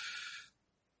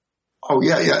 Oh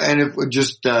yeah, and if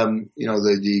just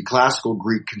the classical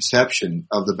Greek conception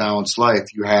of the balanced life,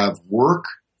 you have work,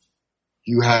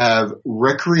 you have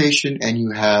recreation, and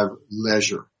you have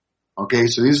leisure. Okay,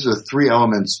 so these are the three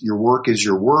elements. Your work is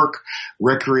your work.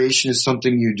 Recreation is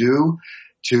something you do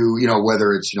to,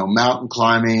 whether it's, mountain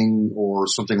climbing or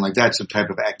something like that, some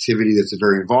type of activity that's a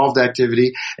very involved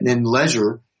activity. And then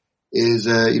leisure is,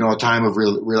 a time of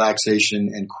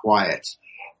relaxation and quiet.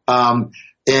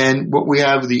 And what we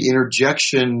have, the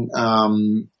interjection,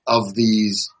 of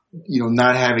these,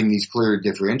 not having these clearly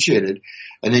differentiated.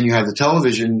 And then you have the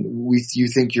television. You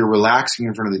think you're relaxing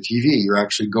in front of the TV. You're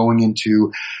actually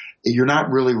you're not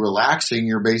really relaxing.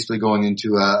 You're basically going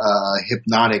into a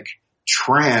hypnotic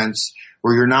trance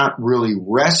where you're not really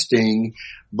resting,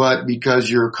 but because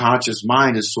your conscious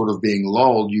mind is sort of being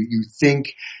lulled, you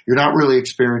think you're not really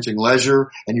experiencing leisure,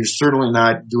 and you're certainly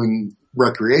not doing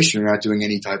recreation. You're not doing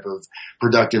any type of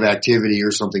productive activity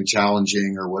or something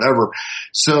challenging or whatever.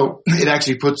 So it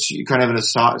actually puts you kind of in a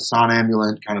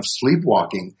somnambulant kind of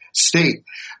sleepwalking state.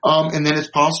 And then it's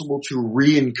possible to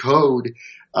re-encode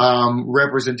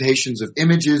representations of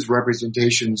images,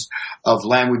 representations of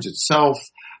language itself.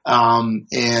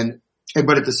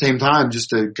 But at the same time, just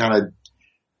to kind of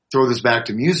throw this back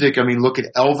to music, look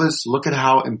at Elvis, look at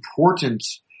how important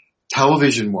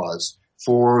television was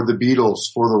for the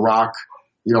Beatles, for the rock,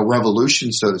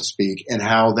 revolution, so to speak, and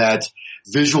how that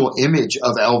visual image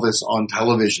of Elvis on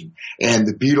television and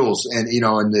the Beatles and,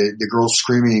 and the girls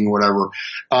screaming, whatever,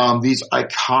 these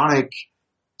iconic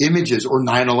images, or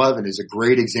 9/11 is a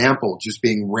great example, just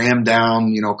being rammed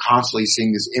down, constantly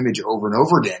seeing this image over and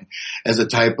over again as a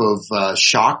type of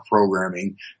shock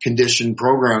programming, conditioned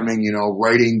programming,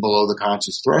 writing below the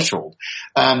conscious threshold.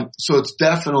 So it's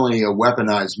definitely a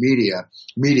weaponized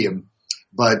medium,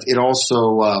 but it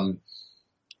also,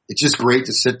 it's just great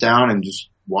to sit down and just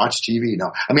watch TV. No,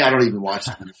 I don't even watch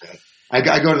TV. I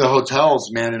go to the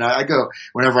hotels, man, and I go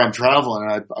whenever I'm traveling,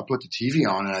 and I put the TV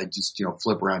on and I just,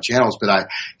 flip around channels. But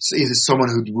as someone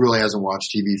who really hasn't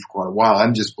watched TV for quite a while,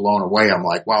 I'm just blown away. I'm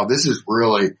like, wow, this is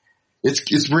really,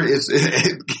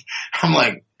 I'm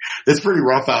like, it's pretty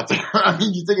rough out there.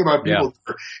 You think about people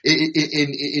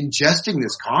ingesting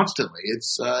this constantly.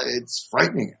 It's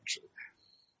frightening, actually.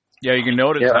 Yeah, you can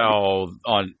notice how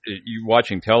on you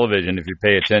watching television, if you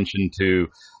pay attention to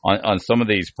on some of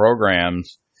these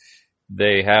programs,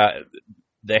 they have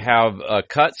a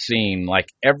cut scene like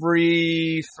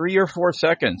every 3 or 4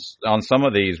 seconds on some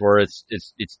of these, where it's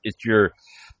your,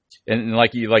 and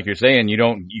like you're saying,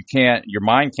 your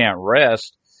mind can't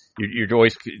rest. You're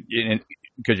always,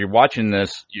 because you're watching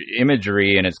this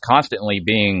imagery and it's constantly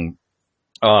being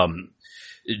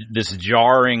this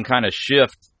jarring kind of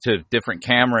shift to different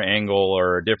camera angle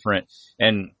or a different,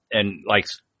 and like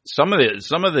some of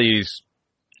these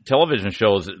television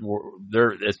shows,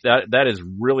 that is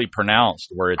really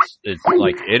pronounced, where it's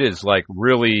like, it is like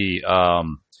really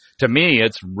to me,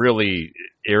 it's really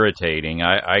irritating.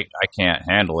 I can't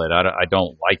handle it. I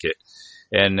don't like it.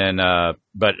 And then,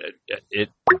 but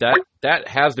that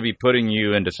has to be putting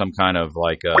you into some kind of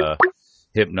like a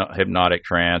hypnotic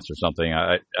trance or something.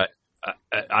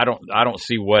 I don't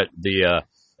see what the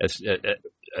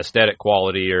aesthetic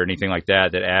quality or anything like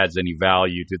that adds any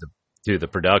value to the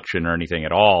production or anything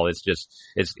at all. It's just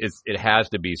it has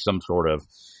to be some sort of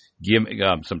gimmick,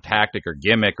 some tactic or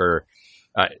gimmick, or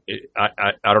I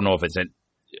don't know if it's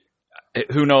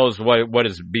who knows what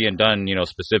is being done,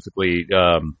 specifically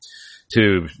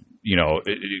to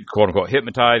quote unquote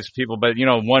hypnotize people. But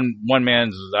one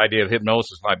man's idea of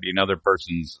hypnosis might be another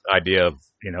person's idea of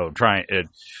trying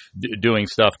doing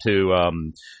stuff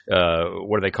to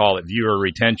what do they call it, viewer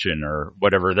retention or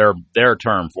whatever their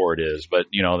term for it is. But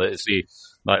see,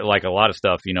 like a lot of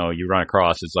stuff you run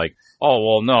across, it's like, oh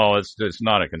well, no, it's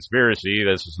not a conspiracy,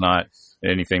 this is not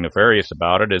anything nefarious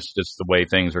about it, it's just the way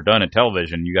things are done in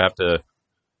television. You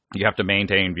have to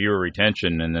maintain viewer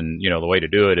retention, and then the way to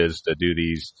do it is to do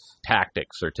these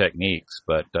tactics or techniques.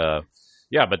 But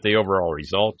but the overall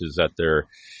result is that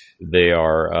they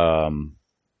are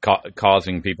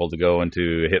causing people to go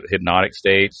into hypnotic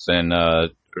states and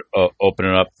open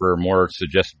it up for more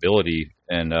suggestibility,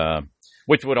 and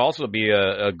which would also be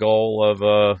a goal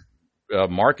of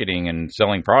marketing and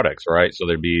selling products, right? So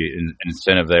there'd be an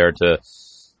incentive there to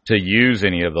use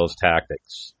any of those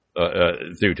tactics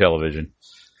through television.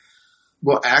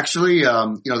 Well, actually,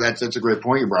 that's a great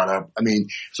point you brought up. I mean,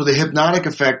 so the hypnotic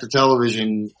effect of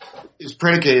television is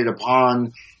predicated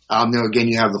upon, again,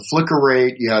 you have the flicker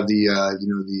rate, you have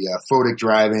the photic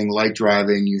driving, light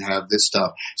driving, you have this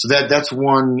stuff. So that's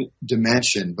one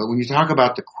dimension. But when you talk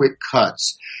about the quick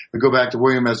cuts, we go back to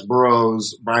William S.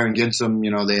 Burroughs, Byron Ginsom,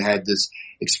 they had this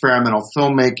experimental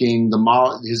filmmaking.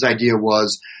 His idea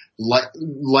was,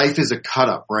 life is a cut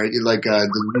up, right? Like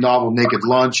the novel Naked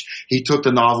Lunch. He took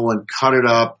the novel and cut it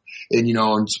up, and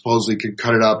and supposedly could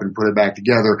cut it up and put it back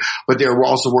together. But they were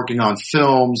also working on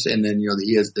films, and then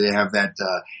they have that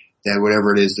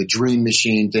whatever it is, the dream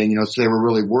machine thing. So they were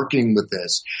really working with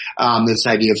this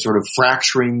idea of sort of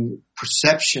fracturing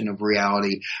perception of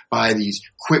reality by these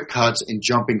quick cuts and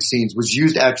jumping scenes, was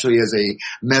used actually as a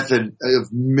method of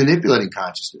manipulating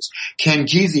consciousness. Ken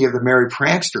Kesey of the Merry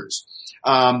Pranksters.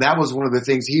 That was one of the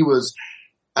things he was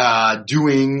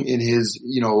doing in his,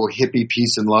 hippie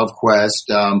peace and love quest.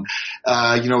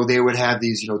 They would have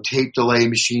these, tape delay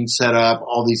machines set up,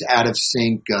 all these out of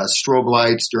sync strobe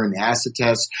lights during the acid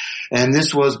test. And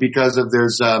this was because of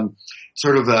there's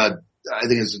sort of I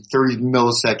think it's a 30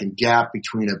 millisecond gap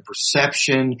between a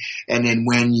perception and then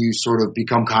when you sort of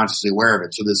become consciously aware of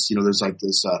it. So this, there's like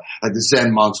this, like the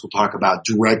Zen monks will talk about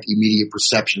direct, immediate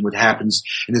perception, what happens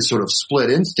in this sort of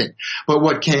split instant. But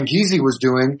what Ken Kesey was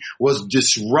doing was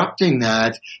disrupting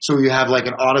that. So you have like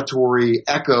an auditory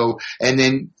echo, and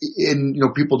then,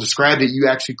 people described it, you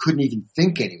actually couldn't even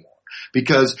think anymore,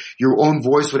 because your own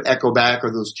voice would echo back,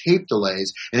 or those tape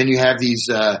delays, and then you have these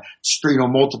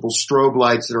multiple strobe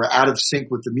lights that are out of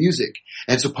sync with the music.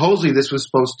 And supposedly this was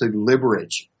supposed to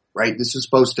liberate you, right? This is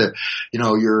supposed to,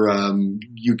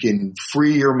 you can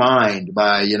free your mind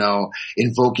by,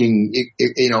 invoking,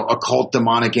 occult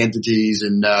demonic entities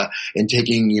and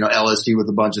taking, LSD with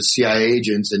a bunch of CIA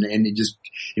agents and you just,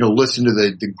 listen to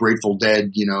the Grateful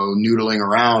Dead, noodling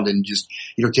around and just,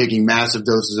 taking massive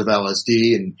doses of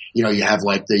LSD, and, you have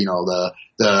like the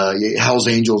Hell's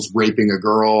Angels raping a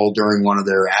girl during one of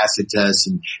their acid tests,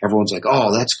 and everyone's like,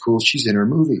 oh, that's cool, she's in her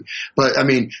movie. But I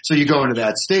mean, so you go into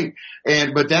that state,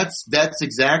 but that's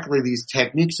exactly these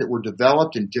techniques that were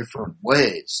developed in different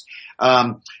ways,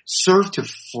 serve to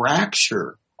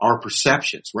fracture our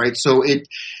perceptions, right? So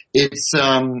it's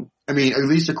at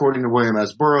least according to William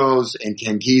S. Burroughs and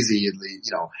Ken Kesey,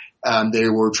 they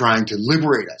were trying to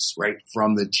liberate us, right,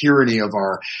 from the tyranny of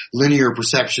our linear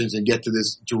perceptions and get to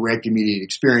this direct, immediate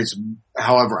experience.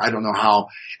 However, I don't know how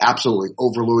absolutely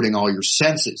overloading all your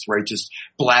senses, right, just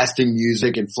blasting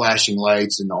music and flashing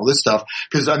lights and all this stuff.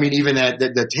 Because, even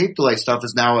the tape delay stuff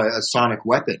is now a sonic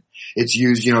weapon. It's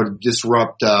used, to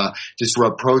disrupt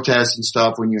protests and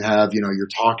stuff. When you have, you're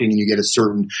talking and you get a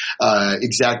certain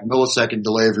exact millisecond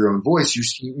delay of your own voice,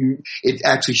 it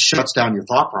actually shuts down your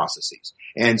thought processes.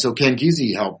 And so Ken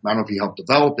Kesey helped. I don't know if he helped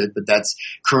develop it, but that's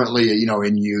currently,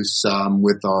 in use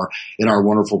in our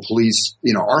wonderful police,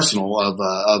 arsenal of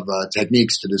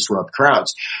techniques to disrupt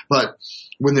crowds. But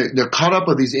when they're caught up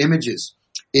with these images,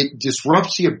 it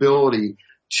disrupts the ability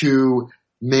to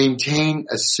maintain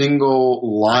a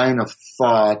single line of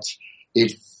thought.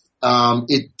 It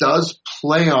does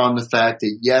play on the fact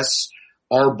that, yes,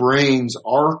 our brains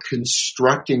are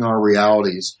constructing our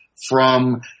realities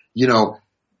from,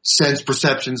 sense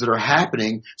perceptions that are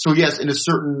happening. So yes, in a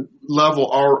certain level,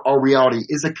 our reality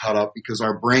is a cut up because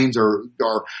our brains are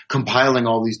compiling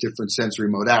all these different sensory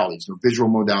modalities, visual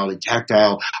modality,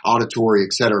 tactile, auditory,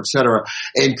 et cetera,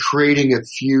 and creating a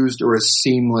fused or a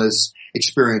seamless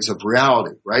experience of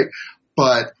reality, right?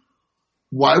 But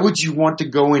why would you want to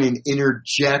go in and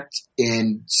interject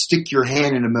and stick your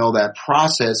hand in the middle of that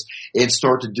process and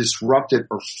start to disrupt it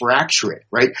or fracture it,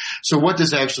 right? So what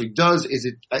this actually does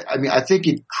is I think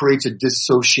it creates a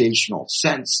dissociational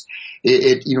sense.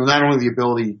 It not only the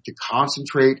ability to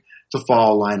concentrate, to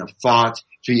follow a line of thought,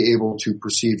 to be able to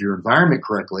perceive your environment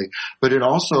correctly, but it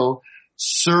also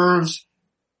serves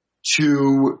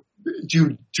to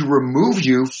remove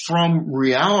you from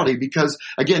reality because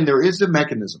again, there is a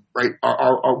mechanism, right?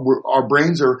 Our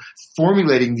brains are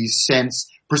formulating these sense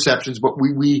perceptions, but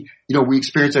we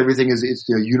experience everything as it's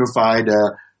a unified,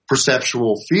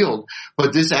 perceptual field,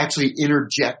 but this actually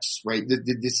interjects, right?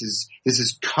 This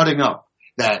is cutting up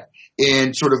that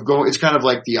and sort of it's kind of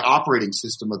like the operating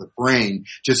system of the brain,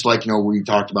 just like, we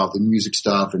talked about the music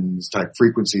stuff and this type of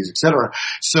frequencies, et cetera.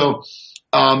 So,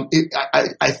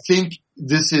 I think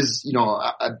this is,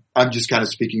 I'm just kind of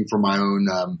speaking from my own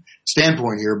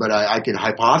standpoint here, but I could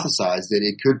hypothesize that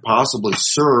it could possibly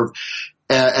serve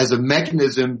as a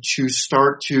mechanism to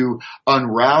start to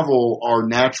unravel our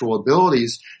natural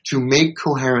abilities to make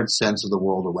coherent sense of the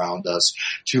world around us,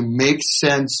 to make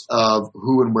sense of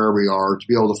who and where we are, to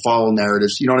be able to follow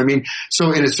narratives. You know what I mean?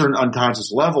 So in a certain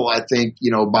unconscious level, I think,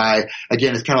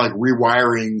 it's kind of like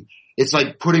rewiring. It's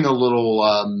like putting a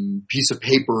little piece of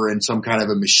paper in some kind of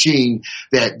a machine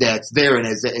that's there, and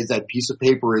as that piece of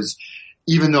paper is,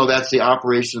 even though that's the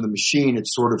operation of the machine, it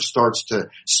sort of starts to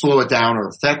slow it down or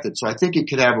affect it. So I think it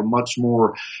could have a much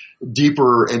more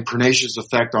deeper and pernicious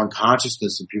effect on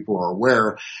consciousness than people are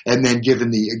aware. And then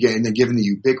given the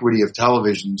ubiquity of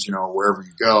televisions, wherever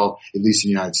you go, at least in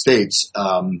the United States,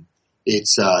 it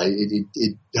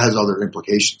has other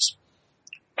implications.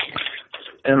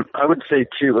 And I would say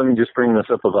too, let me just bring this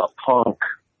up about punk,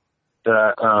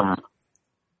 that,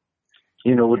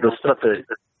 with the stuff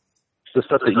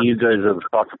that you guys have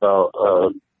talked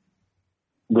about,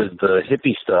 with the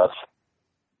hippie stuff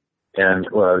and,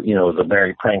 the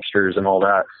merry pranksters and all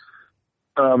that.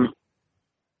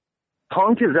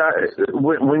 Punk is that,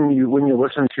 when you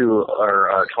listen to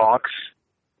our talks,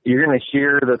 you're going to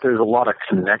hear that there's a lot of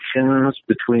connections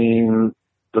between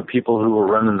the people who are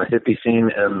running the hippie scene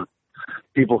and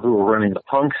people who are running the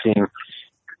punk scene.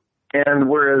 And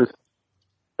whereas,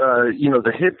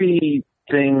 the hippie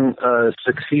thing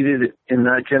succeeded in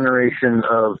that generation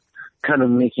of kind of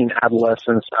making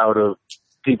adolescents out of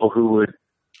people who would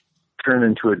turn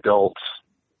into adults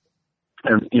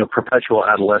and, perpetual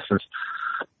adolescence.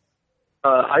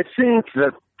 I think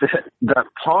that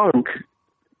punk,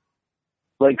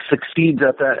 succeeds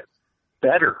at that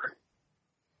better.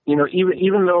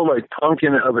 Even though, punk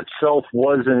in and of itself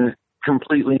wasn't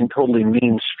completely and totally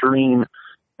mainstream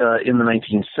in the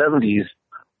 1970s,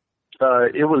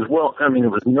 it was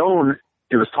it was known,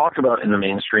 it was talked about in the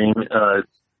mainstream,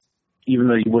 even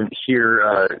though you wouldn't hear,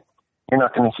 you're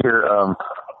not going to hear,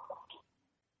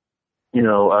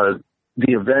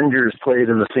 the Avengers played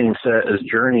in the same set as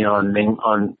Journey on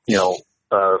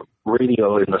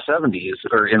radio in the 70s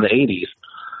or in the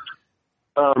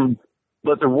 80s.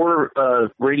 But there were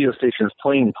radio stations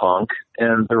playing punk,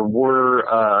 and there were,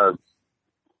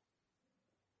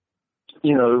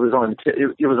 it was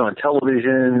on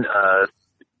television,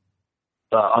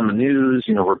 on the news,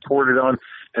 reported on,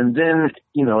 and then,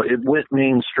 it went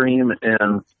mainstream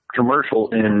and commercial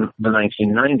in the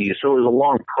 1990s. So it was a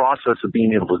long process of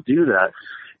being able to do that.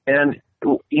 And,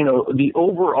 the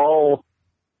overall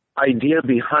idea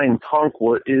behind punk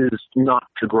is not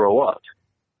to grow up.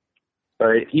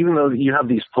 Right? Even though you have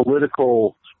these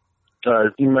political,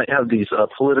 you might have these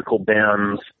political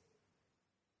bands.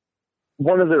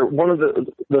 One of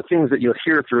the things that you'll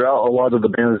hear throughout a lot of the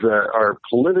bands that are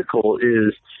political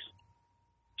is,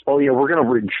 oh yeah, we're going to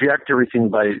reject everything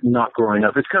by not growing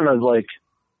up. It's kind of like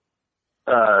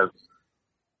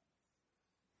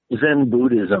Zen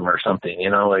Buddhism or something,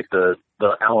 like the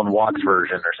Alan Watts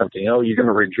version or something. Oh, you're going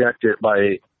to reject it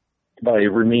by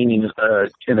remaining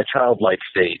in a childlike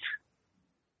state.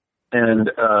 And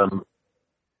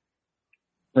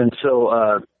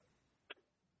so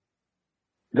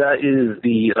that is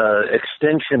the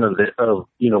extension of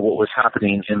what was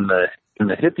happening in the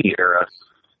hippie era.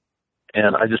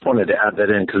 And I just wanted to add that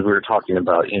in because we were talking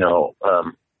about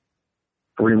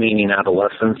remaining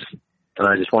adolescence, and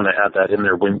I just want to add that in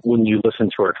there. When you listen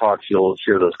to our talks, you'll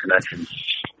hear those connections.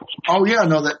 Oh yeah,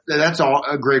 no, that's all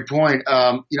a great point.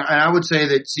 And I would say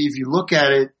that, see, if you look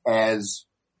at it as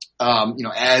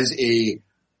as a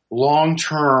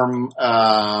long-term,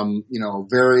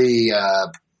 very,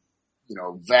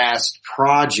 vast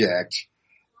project,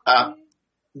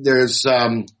 there's,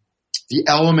 the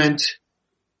element,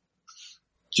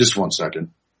 just one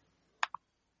second.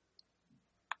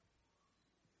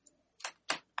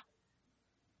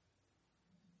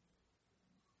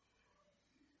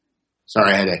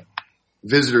 Sorry, I had a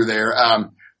visitor there.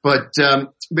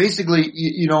 Basically,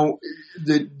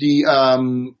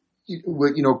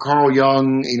 Carl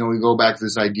Jung, we go back to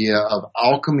this idea of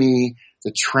alchemy,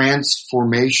 the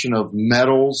transformation of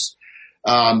metals,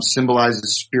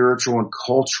 symbolizes spiritual and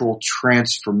cultural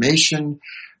transformation.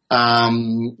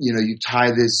 You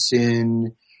tie this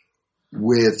in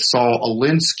with Saul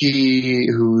Alinsky,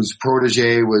 whose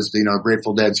protege was,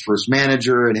 Grateful Dead's first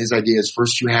manager. And his idea is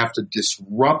first you have to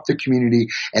disrupt the community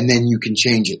and then you can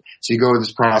change it. So you go through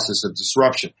this process of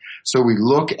disruption. So we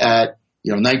look at,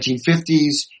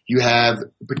 1950s, you have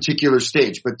a particular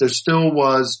stage, but there still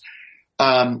was,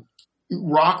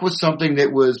 rock was something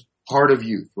that was part of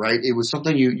youth, right? It was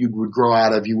something you would grow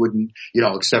out of. You wouldn't,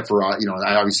 except for,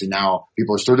 obviously now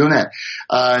people are still doing that.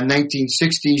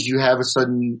 1960s, you have a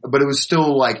sudden, but it was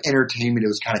still like entertainment. It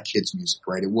was kind of kids music,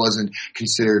 right? It wasn't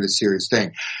considered a serious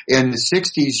thing. In the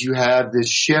 60s, you have this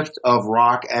shift of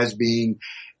rock as being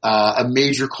a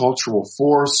major cultural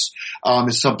force,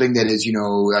 is something that is,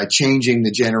 changing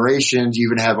the generations. You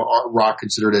even have rock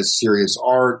considered as serious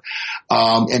art.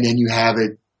 And then you have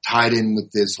it tied in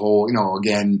with this whole,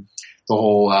 again, the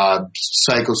whole,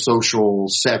 psychosocial,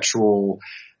 sexual,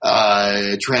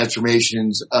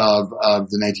 transformations of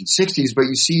the 1960s. But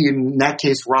you see in that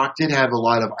case, rock did have a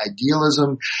lot of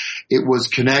idealism. It was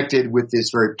connected with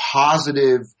this very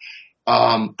positive,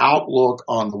 outlook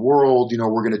on the world.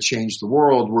 We're going to change the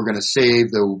world. We're going to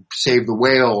save the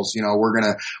whales. We're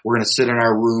going to sit in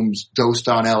our rooms dosed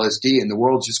on LSD and the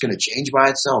world's just going to change by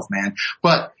itself, man.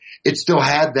 But it still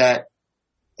had that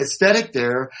aesthetic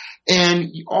there.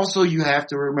 And also you have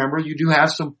to remember you do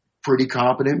have some pretty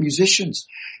competent musicians,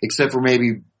 except for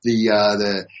maybe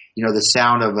the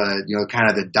sound of kind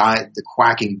of the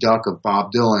quacking duck of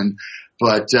Bob Dylan.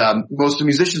 But, most of the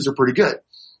musicians are pretty good.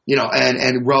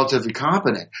 And relatively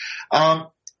competent.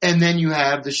 And then you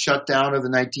have the shutdown of the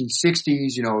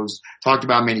 1960s, it was talked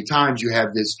about many times. You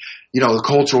have this, the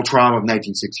cultural trauma of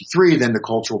 1963, then the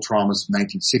cultural traumas of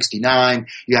 1969.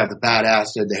 You have the bad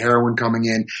acid, the heroin coming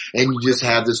in, and you just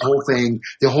have this whole thing.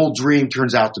 The whole dream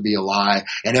turns out to be a lie,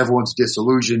 and everyone's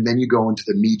disillusioned. Then you go into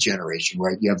the me generation,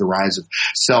 right? You have the rise of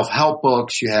self-help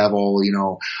books. You have all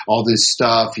this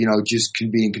stuff, just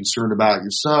being concerned about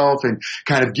yourself and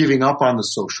kind of giving up on the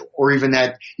social. Or even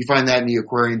that, you find that in the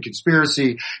Aquarian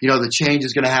conspiracy, the change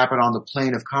is going to happen on the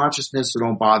plane of consciousness, so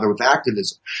don't bother with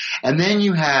activism. And then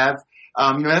you have,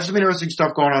 there's some interesting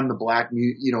stuff going on in the black,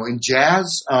 in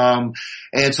jazz, and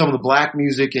some of the black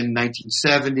music in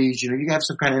 1970s. You have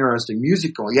some kind of interesting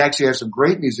music going. You actually have some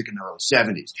great music in the early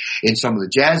 70s in some of the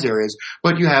jazz areas,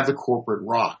 but you have the corporate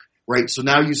rock, right? So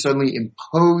now you suddenly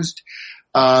imposed,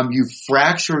 you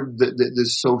fractured the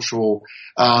social,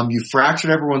 you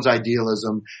fractured everyone's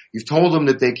idealism. You've told them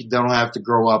that they don't have to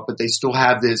grow up, but they still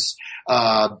have this,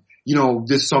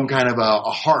 this some kind of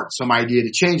a heart, some idea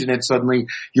to change. And then suddenly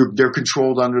they're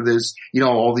controlled under this,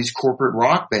 all these corporate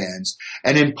rock bands.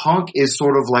 And then punk is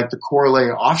sort of like the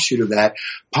corollary offshoot of that.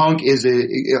 Punk is a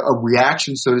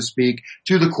reaction, so to speak,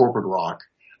 to the corporate rock.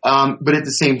 But at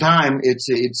the same time, it's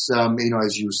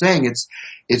as you were saying,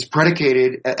 it's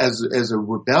predicated as a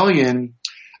rebellion.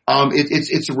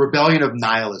 It's a rebellion of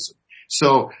nihilism.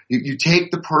 So you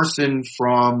take the person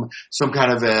from some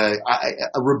kind of a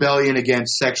rebellion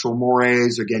against sexual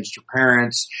mores, against your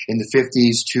parents in the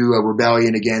 50s, to a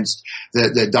rebellion against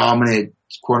the dominant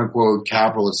quote unquote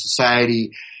capitalist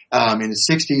society in the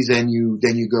 60s. Then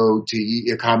you go to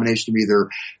a combination of either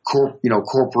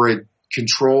corporate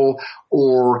control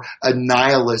or a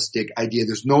nihilistic idea.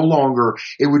 There's no longer,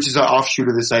 which is an offshoot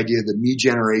of this idea of the me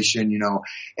generation,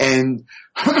 and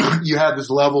you have this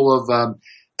level of,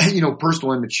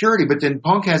 personal immaturity. But then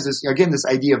punk has this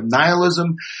idea of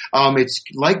nihilism. It's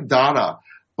like Dada,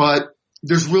 but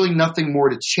there's really nothing more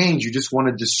to change. You just want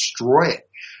to destroy it.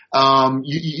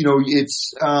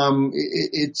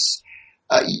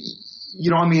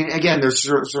 There's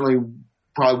certainly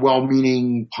probably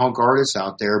well-meaning punk artists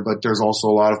out there, but there's also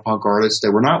a lot of punk artists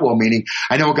that were not well-meaning.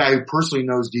 I know a guy who personally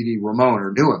knows Didi Ramon,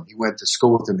 or knew him. He went to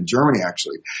school with him in Germany,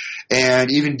 actually.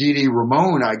 And even Didi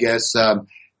Ramon, I guess,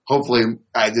 hopefully,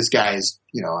 this guy is,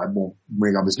 I won't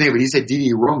bring up his name, but he said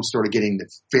Didi Ramon started getting the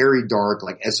very dark,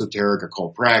 like esoteric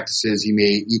occult practices. He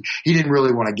didn't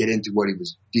really want to get into what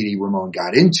Didi Ramon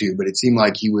got into, but it seemed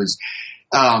like he was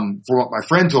from what my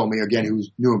friend told me, again, who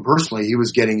knew him personally, he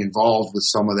was getting involved with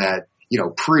some of that,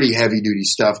 pretty heavy duty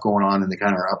stuff going on in the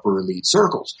kind of upper elite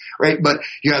circles, right? But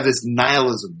you have this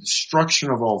nihilism, destruction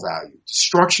of all value,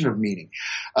 destruction of meaning.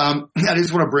 I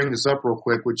just want to bring this up real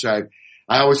quick, which I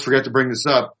always forget to bring this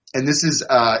up. And this is,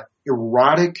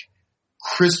 erotic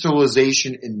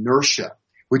crystallization inertia,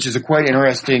 which is a quite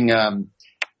interesting,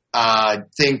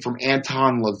 thing from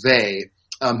Anton LaVey,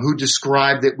 who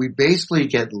described that we basically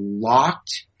get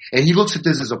locked. And he looks at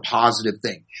this as a positive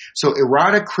thing. So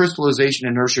erotic crystallization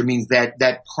inertia means that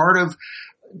part of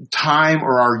time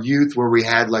or our youth where we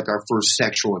had like our first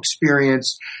sexual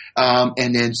experience,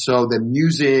 and then so the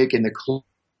music and the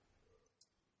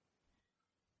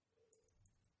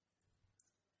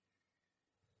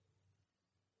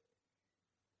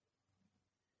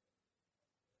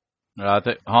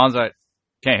Hans, I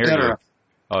can't hear you.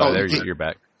 Oh, there you're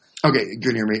back. Okay, you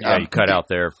can hear me. Yeah, you cut out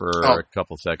there for a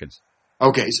couple seconds.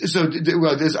 Okay, so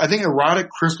I think erotic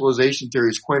crystallization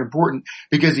theory is quite important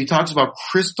because he talks about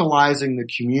crystallizing the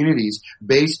communities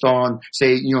based on,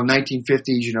 say,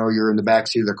 1950s. You're in the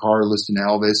backseat of the car listening to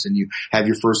Elvis, and you have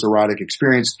your first erotic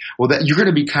experience. Well, that you're going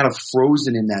to be kind of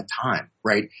frozen in that time,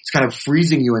 right? It's kind of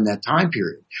freezing you in that time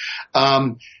period,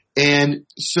 and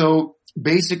so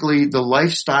basically, the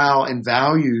lifestyle and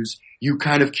values, you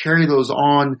kind of carry those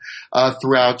on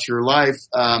throughout your life.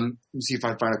 Let me see if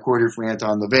I find a quote here from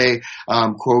Anton LaVey.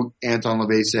 Quote, Anton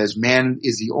LaVey says, "Man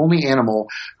is the only animal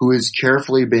who has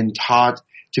carefully been taught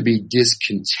to be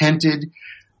discontented."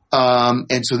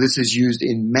 And so this is used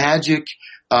in magic.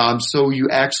 So you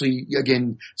actually,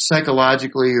 again,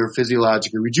 psychologically or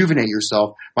physiologically rejuvenate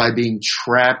yourself by being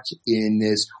trapped in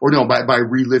this, by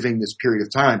reliving this period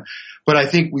of time. But I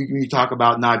think when you talk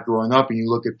about not growing up and you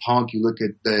look at punk, you look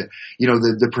at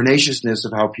the pernaciousness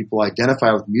of how people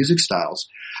identify with music styles.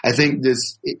 I think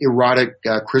this erotic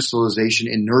crystallization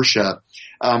inertia,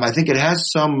 I think it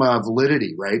has some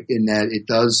validity, right? In that it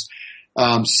does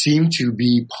seem to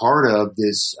be part of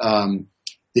this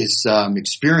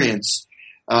experience.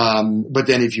 But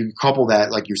then if you couple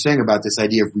that, like you're saying about this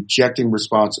idea of rejecting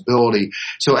responsibility,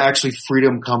 so actually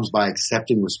freedom comes by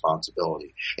accepting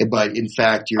responsibility. But in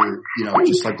fact, you're,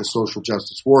 just like the social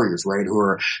justice warriors, right, who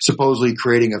are supposedly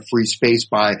creating a free space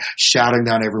by shouting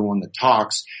down everyone that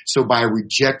talks. So by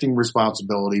rejecting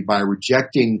responsibility, by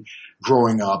rejecting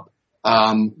growing up,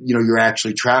 you're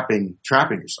actually trapping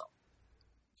yourself.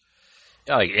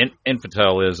 Yeah, like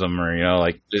infantilism or,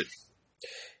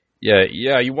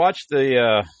 Yeah, you watch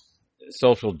the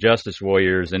social justice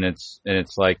warriors, and it's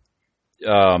like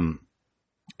the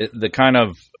kind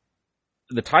of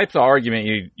the types of argument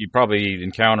you probably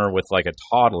encounter with like a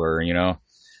toddler.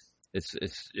 It's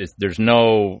there's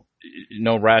no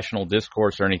rational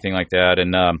discourse or anything like that,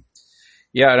 and I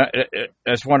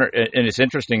just wonder, and it's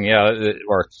interesting,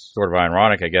 or sort of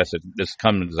ironic, I guess. This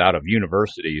comes out of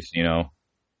universities,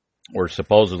 where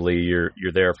supposedly you're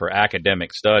there for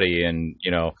academic study, and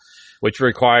which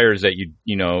requires that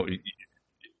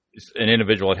an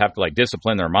individual would have to like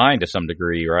discipline their mind to some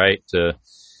degree, right? To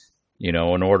in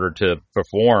order to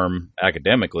perform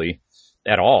academically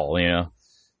at all,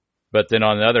 But then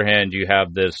on the other hand, you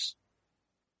have this,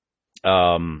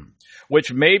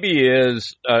 which maybe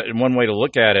is one way to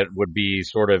look at it would be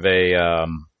sort of a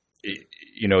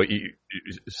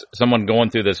someone going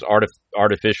through this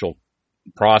artificial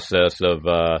process of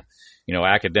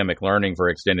academic learning for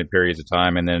extended periods of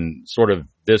time, and then sort of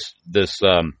this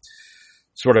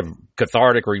sort of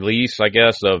cathartic release, I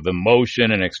guess, of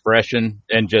emotion and expression,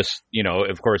 and just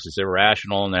of course it's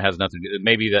irrational and it has nothing to do,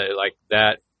 maybe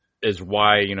that is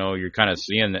why you're kind of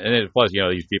seeing, and plus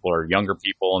these people are younger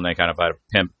people and they kind of have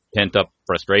pent up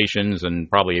frustrations and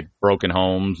probably broken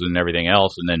homes and everything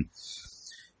else, and then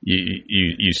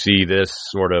you see this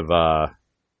sort of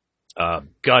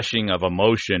gushing of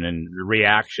emotion and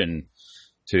reaction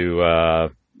to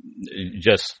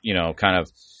just kind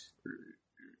of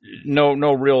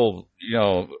no real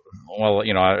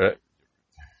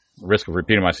risk of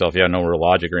repeating myself, no real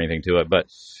logic or anything to it, but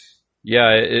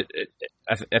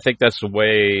I think that's the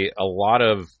way a lot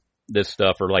of this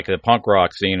stuff, or like the punk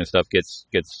rock scene and stuff, gets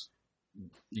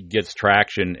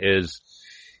traction. It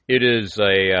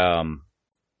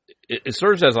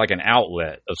serves as like an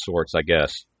outlet of sorts, I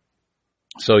guess.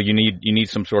 So you need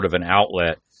some sort of an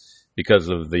outlet because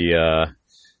of the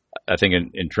I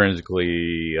think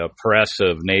intrinsically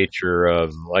oppressive nature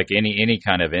of like any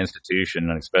kind of institution,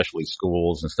 and especially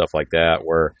schools and stuff like that,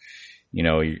 where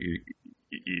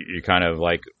you're kind of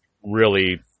like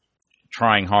really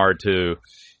trying hard to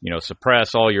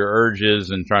suppress all your urges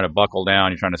and trying to buckle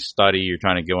down. You're trying to study. You're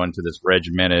trying to go into this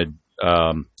regimented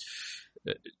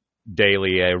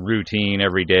daily routine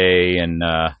every day, and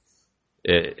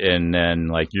then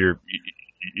like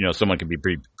someone can be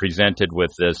presented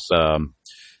with this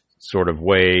sort of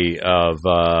way of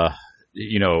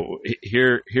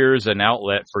here's an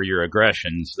outlet for your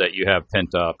aggressions that you have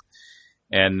pent up,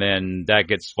 and then that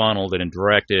gets funneled and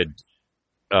directed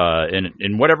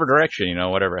in whatever direction,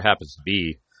 whatever it happens to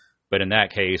be. But in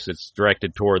that case, it's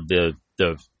directed toward the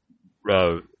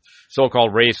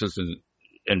so-called racists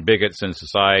and bigots in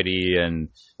society, and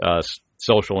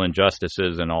social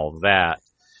injustices and all of that,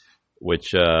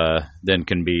 which then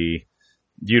can be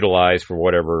utilized for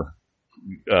whatever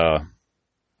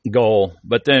goal.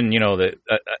 But then,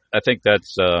 I think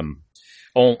that's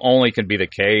only can be the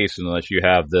case unless you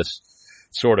have this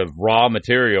sort of raw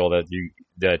material that you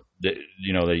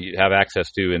have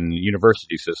access to in the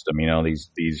university system.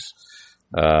 These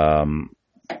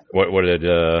what did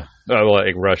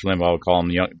like Rush Limbaugh would call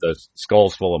them, the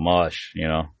skulls full of mush,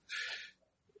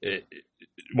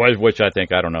 which I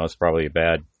think, I don't know, it's probably a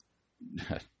bad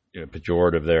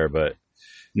pejorative there, but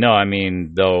no, I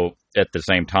mean, though at the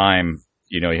same time,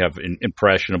 you have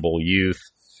impressionable youth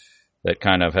that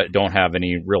kind of don't have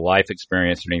any real life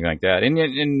experience or anything like that,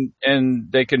 and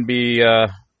they can be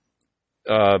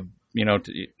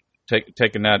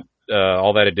taking that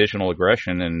all that additional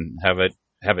aggression and have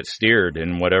it steered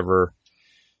in whatever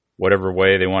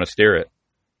way they want to steer it.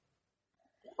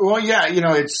 Well, yeah,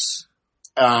 it's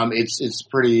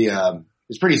pretty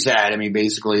sad. I mean,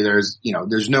 basically, there's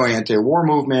no anti-war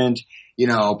movement.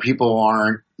 People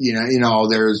aren't.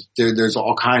 There's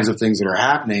all kinds of things that are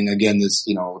happening. Again, this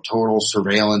total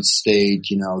surveillance state.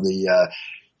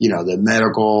 The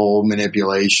medical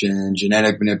manipulation,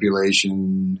 genetic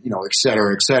manipulation, et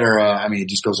cetera, et cetera. I mean, it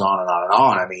just goes on and on and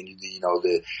on. I mean,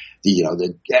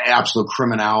 the absolute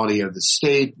criminality of the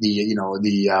state,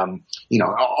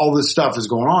 all this stuff is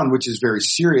going on, which is very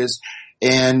serious.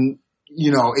 And,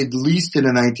 at least in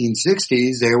the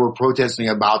 1960s, they were protesting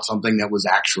about something that was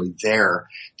actually there,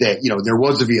 that, there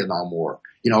was a Vietnam War,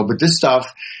 but this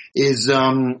stuff is,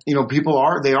 people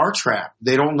are trapped.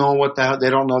 They don't know they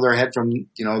don't know their head from,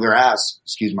 their ass,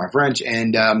 excuse my French.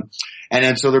 And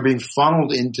then so they're being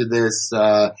funneled into this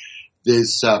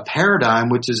paradigm,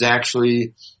 which is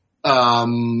actually,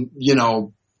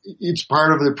 it's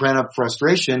part of the pent-up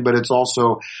frustration, but it's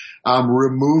also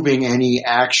removing any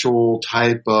actual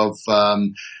type of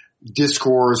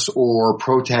discourse or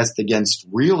protest against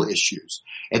real issues.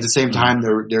 At the same time,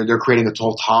 they're creating a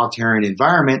totalitarian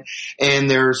environment, and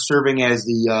they're serving as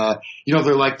they're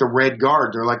like the Red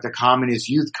Guard. They're like the communist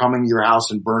youth coming to your house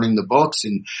and burning the books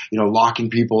and, locking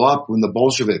people up when the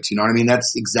Bolsheviks, you know what I mean?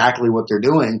 That's exactly what they're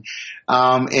doing.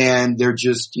 And they're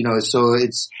just, so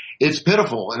it's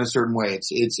pitiful in a certain way.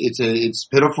 It's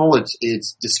pitiful.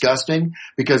 It's disgusting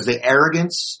because the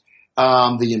arrogance,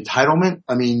 the entitlement.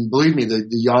 I mean, believe me, the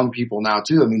young people now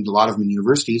too. I mean, a lot of them in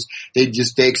universities, they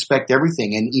expect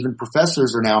everything. And even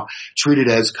professors are now treated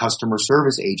as customer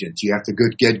service agents. You have to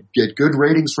get good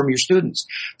ratings from your students.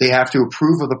 They have to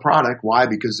approve of the product. Why?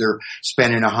 Because they're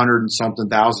spending $100-something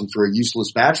thousand for a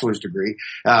useless bachelor's degree,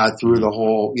 through the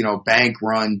whole, bank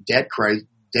run debt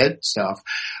stuff.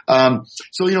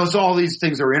 So all these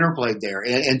things are interplayed there.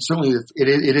 And certainly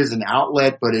it is an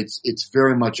outlet, but it's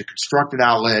very much a constructed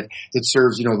outlet that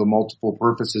serves, the multiple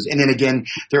purposes. And then again,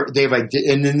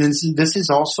 this is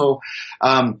also,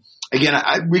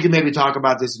 again, we can maybe talk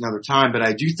about this another time, but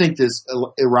I do think this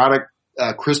erotic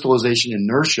crystallization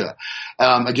inertia,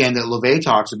 again, that LaVey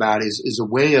talks about is a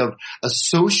way of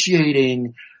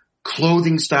associating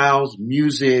clothing styles,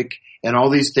 music, and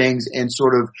all these things, and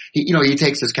sort of, he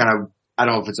takes this kind of, I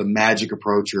don't know if it's a magic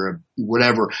approach or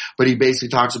whatever, but he basically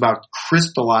talks about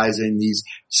crystallizing these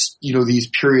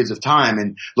periods of time.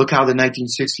 And look how the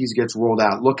 1960s gets rolled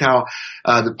out. Look how,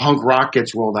 the punk rock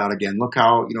gets rolled out again. Look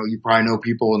how, you probably know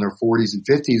people in their 40s and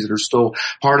 50s that are still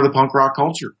part of the punk rock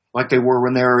culture, like they were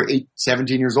when they were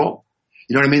 17 years old.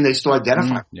 You know what I mean? They still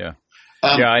identify. Yeah.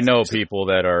 I know people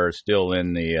that are still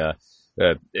in the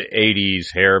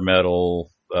 80s hair metal,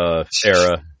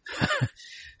 era.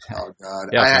 Oh God.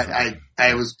 Yeah.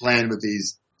 I was playing with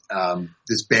these,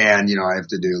 this band, I have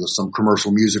to do some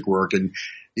commercial music work, and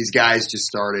these guys just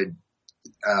started,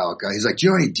 oh God, he's like, do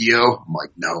you have any Dio? I'm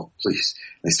like, no, please.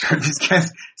 They started, these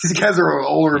guys are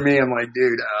older than me. I'm like,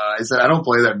 dude, I said, I don't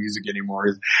play that music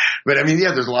anymore. But I mean,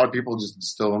 yeah, there's a lot of people just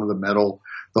still into the metal,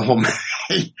 the whole,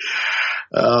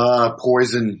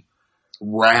 Poison,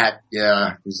 Rat.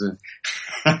 Yeah.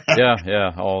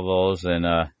 yeah, all those. And,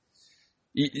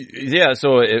 yeah,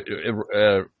 so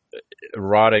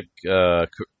erotic,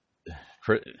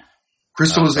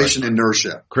 crystallization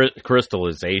inertia.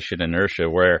 Crystallization inertia,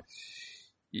 where,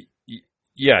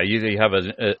 yeah, you have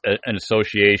an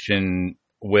association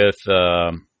with,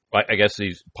 I guess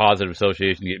these positive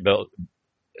associations get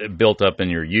built up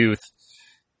in your youth,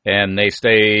 and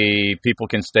people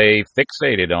can stay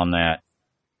fixated on that.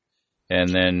 And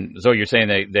then, so you're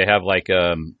saying they have like,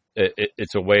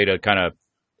 it's a way to kind of,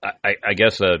 I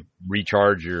guess,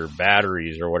 recharge your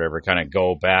batteries or whatever, kind of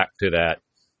go back to that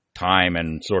time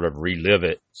and sort of relive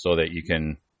it so that you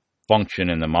can function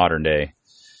in the modern day.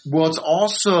 Well, it's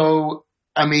also,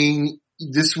 I mean,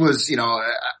 this was,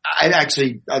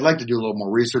 I'd like to do a little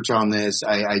more research on this.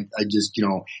 I just,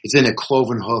 it's in a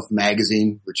Cloven Hoof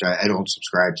magazine, which I don't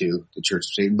subscribe to, the Church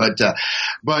of Satan. But the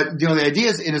idea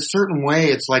is, in a certain way,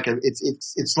 it's like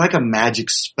a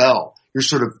magic spell. You're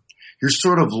sort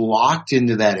of locked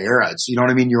into that era. It's, you know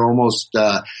what I mean? You're almost,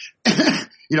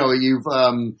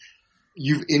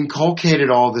 you've inculcated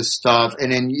all this stuff,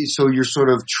 and then so you're sort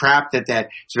of trapped at that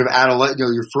sort of adolescent,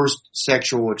 your first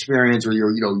sexual experience or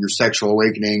your sexual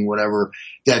awakening, whatever.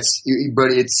 But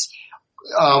it's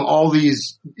all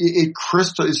these. It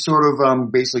sort of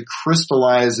basically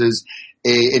crystallizes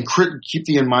and keep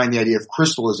in mind the idea of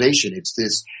crystallization.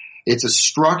 It's a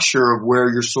structure of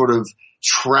where you're sort of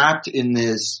trapped in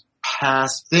this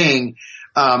past thing.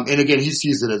 And again, he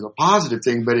sees it as a positive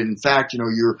thing, but in fact,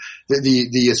 you're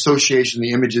the association,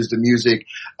 the images, the music,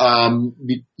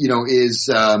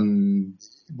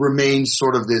 remains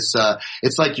sort of this,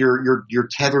 it's like you're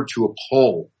tethered to a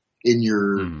pole in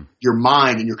your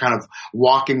mind, and you're kind of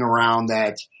walking around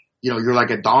that, you're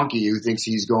like a donkey who thinks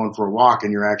he's going for a walk,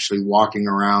 and you're actually walking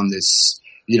around this,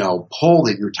 pole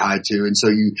that you're tied to. And so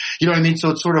you know what I mean?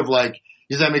 So it's sort of like,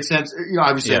 does that make sense?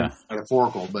 Obviously I'm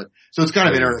metaphorical, but so it's kind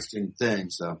of an interesting thing.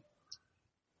 So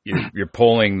you're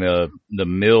pulling the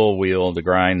mill wheel to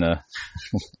grind the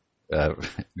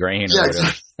grain. Or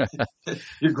whatever. Exactly.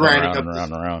 You're grinding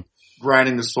around.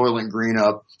 Grinding the Soylent Green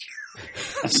up.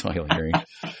 Soylent Green.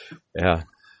 Yeah.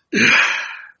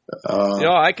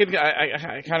 I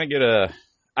kind of get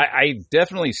I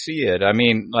definitely see it. I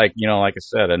mean, like I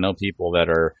said, I know people that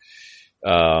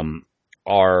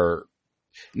are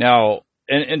now.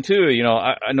 And two,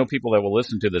 I know people that will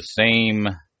listen to the same,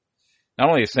 not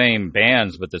only the same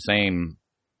bands, but the same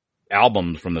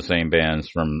albums from the same bands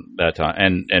from that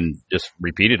time, and just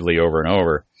repeatedly over and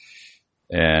over,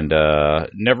 and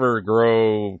never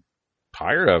grow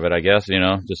tired of it. I guess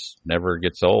just never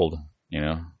gets old.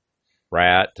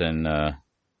 Rat and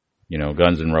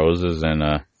Guns N' Roses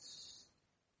and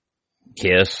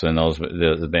Kiss and those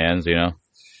the bands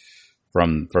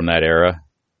from that era.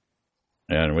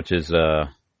 And which is, there's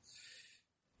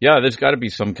got to be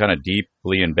some kind of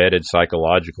deeply embedded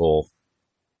psychological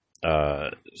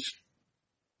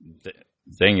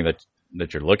thing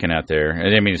that you're looking at there.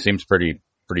 And I mean, it seems pretty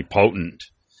potent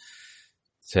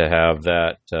to have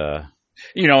that.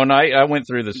 And I went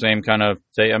through the same kind of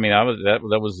thing. I mean, that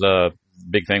was a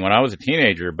big thing when I was a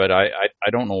teenager. But I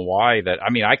don't know why that.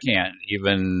 I mean, I can't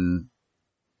even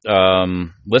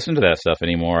listen to that stuff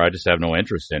anymore. I just have no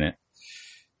interest in it.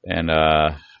 And,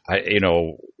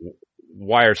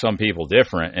 why are some people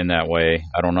different in that way?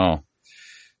 I don't know.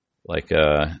 Like,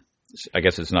 I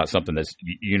guess it's not something that's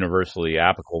universally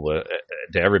applicable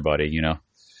to everybody, No,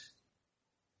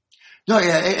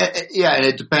 yeah, and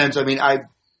it depends. I mean, I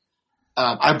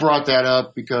brought that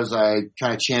up because I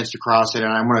kind of chanced across it,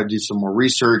 and I'm going to do some more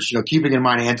research. Keeping in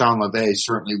mind Anton LaVey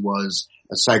certainly was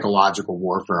a psychological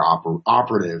warfare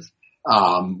operative,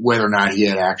 whether or not he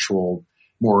had actual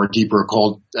more deeper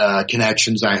occult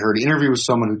connections. I heard an interview with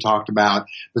someone who talked about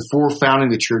before founding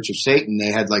the Church of Satan,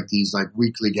 they had these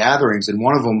weekly gatherings, and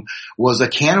one of them was a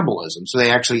cannibalism. So they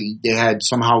had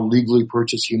somehow legally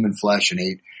purchased human flesh and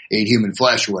ate human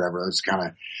flesh or whatever. It was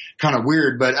kind of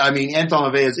weird, but I mean,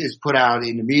 Anton LaVey is put out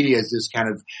in the media as this kind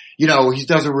of, he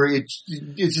doesn't really,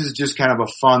 it's just kind of a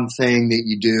fun thing that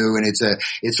you do, and it's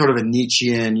sort of a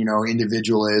Nietzschean,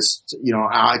 individualist,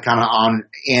 kind of on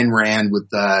Ayn Rand with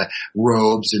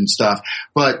robes and stuff.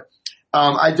 But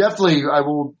I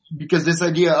will, because this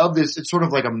idea of this, it's sort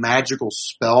of like a magical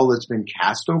spell that's been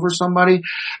cast over somebody,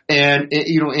 and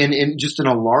in just in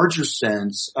a larger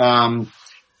sense,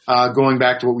 going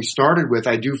back to what we started with,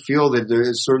 I do feel that there is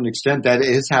a certain extent that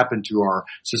it has happened to our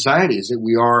societies, that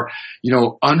we are,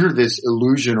 under this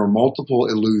illusion or multiple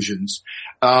illusions,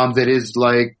 that is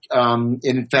like,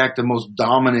 in fact, the most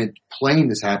dominant plane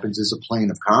this happens is a plane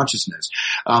of consciousness.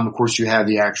 Of course, you have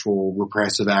the actual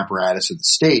repressive apparatus of the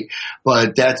state,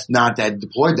 but that's not that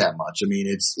deployed that much. I mean,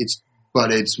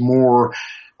 it's more,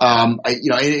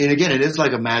 and again, it is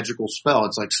like a magical spell.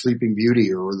 It's like Sleeping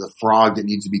Beauty or the frog that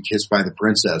needs to be kissed by the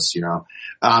princess, in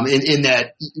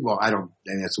that, well,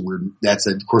 that's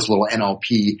of course a little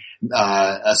NLP,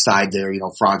 aside there,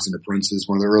 Frogs and the Princess,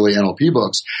 one of the early NLP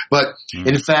books. But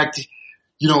in fact,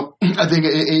 I think,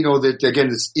 that again,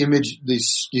 this image,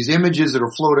 these images that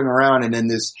are floating around, and then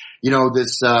this,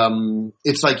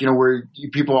 it's like, where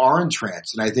people are in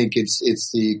trance. And I think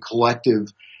it's the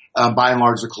collective, by and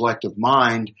large, the collective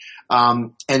mind.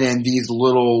 And then these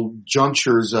little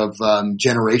junctures of,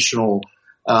 generational,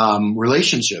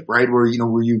 relationship, right? Where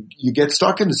you get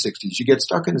stuck in the 60s, you get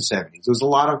stuck in the 70s. There's a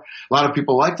lot of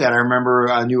people like that. I remember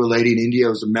I knew a lady in India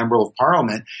who was a member of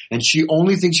parliament, and she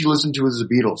only thing she listened to was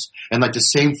the Beatles, and like the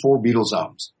same 4 Beatles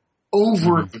albums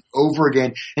over and over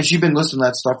again. And she'd been listening to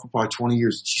that stuff for probably 20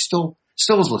 years. She still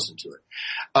was listening to it.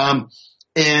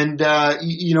 And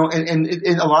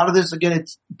a lot of this, again,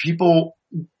 it's people,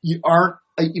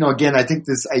 again, I think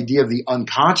this idea of the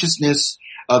unconsciousness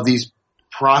of these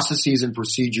processes and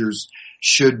procedures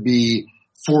should be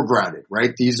foregrounded,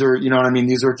 right? These are,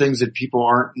 these are things that people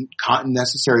aren't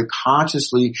necessarily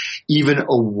consciously even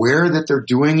aware that they're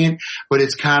doing it, but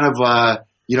it's kind of like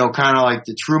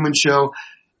the Truman Show.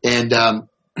 And, I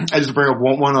just bring up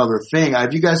one other thing. Are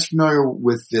you guys familiar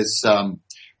with this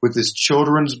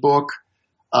children's book,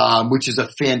 which is a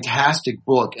fantastic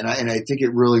book. And I think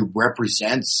it really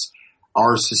represents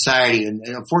our society. And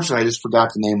unfortunately, I just forgot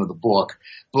the name of the book.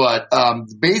 But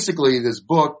basically, this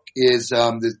book is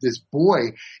this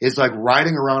boy is like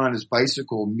riding around on his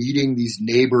bicycle, meeting these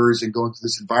neighbors and going through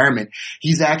this environment.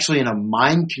 He's actually in a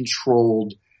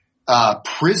mind-controlled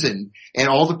prison, and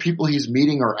all the people he's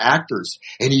meeting are actors,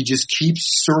 and he just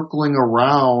keeps circling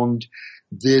around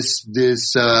this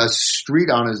street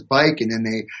on his bike, and then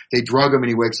they drug him, and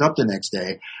he wakes up the next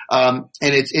day. And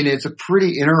it's a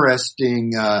pretty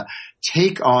interesting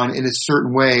take on, in a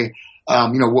certain way,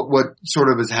 what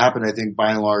sort of has happened, I think,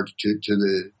 by and large, to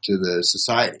the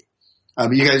society.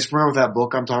 You guys familiar with that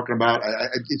book I'm talking about?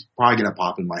 It's probably going to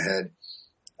pop in my head,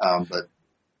 but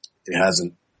it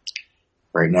hasn't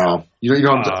right now. You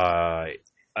don't. I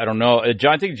don't know. I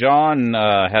think John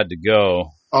had to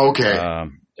go. Okay.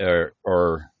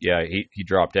 He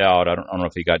dropped out. I don't know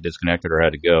if he got disconnected or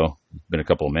had to go. It's been a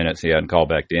couple of minutes. He hadn't called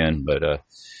back in, but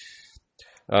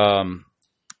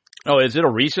oh, is it a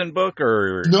recent book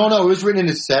or? No, it was written in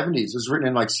the 70s. It was written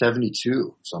in like 72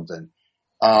 or something.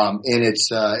 And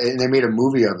and they made a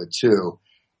movie of it too.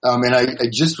 And I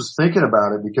just was thinking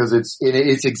about it because it's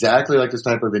exactly like this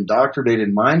type of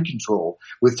indoctrinated mind control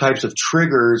with types of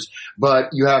triggers, but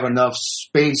you have enough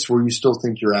space where you still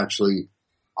think you're actually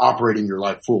operating your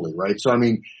life fully, right? So,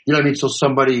 so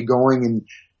somebody going and,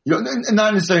 and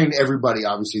not necessarily everybody,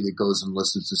 obviously, that goes and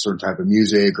listens to a certain type of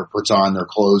music or puts on their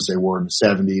clothes they wore in the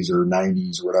 70s or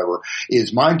 90s or whatever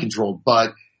is mind controlled,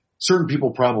 but certain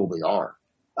people probably are.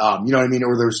 Or they're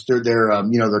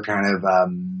kind of,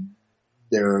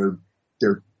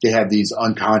 they have these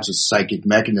unconscious psychic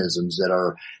mechanisms that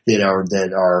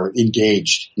are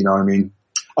engaged. You know what I mean?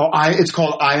 Oh, it's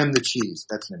called I Am the Cheese.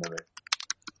 That's the name of it.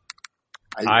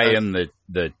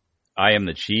 I am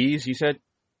the cheese, you said?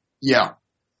 Yeah.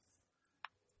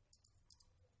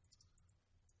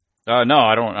 No,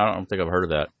 I don't think I've heard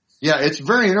of that. Yeah, it's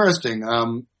very interesting.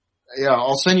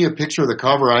 I'll send you a picture of the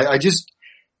cover.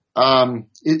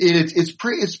 It's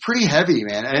pretty heavy,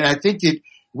 man. And I think it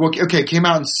came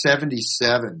out in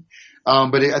 77.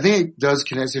 But I think it does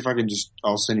connect. See if I can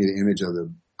I'll send you the image of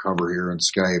the cover here on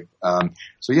Skype.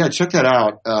 So yeah, check that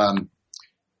out.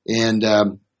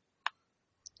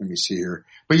 Let me see here.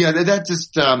 But yeah, that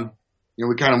just,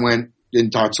 we kind of didn't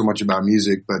talk so much about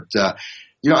music, but,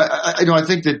 I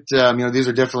think that, these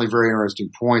are definitely very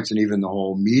interesting points, and even the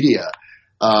whole media,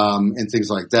 and things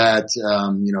like that,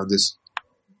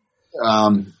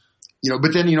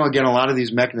 but then, again, a lot of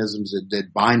these mechanisms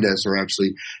that bind us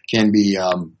can be,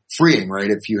 freeing,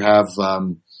 right? If you have,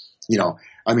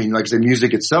 like I said,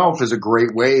 music itself is a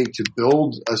great way to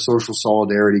build a social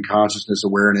solidarity, consciousness,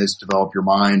 awareness, develop your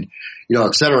mind,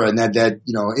 et cetera. And that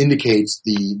indicates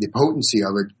the potency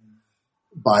of it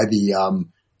by the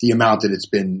amount that it's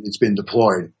been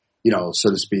deployed, so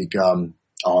to speak, on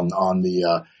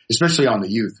the, especially on the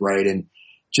youth, right? And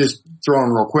just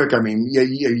throwing real quick,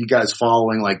 you guys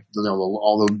following like,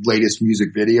 all the latest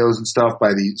music videos and stuff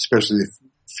by especially the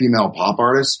female pop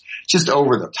artists, just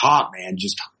over the top, man,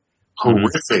 just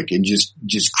horrific and just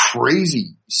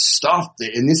crazy stuff.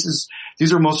 And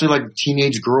these are mostly like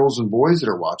teenage girls and boys that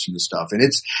are watching this stuff. And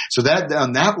it's, so that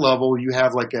on that level, you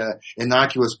have like a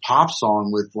innocuous pop song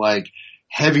with like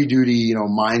heavy duty,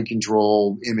 mind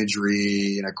control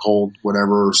imagery and occult,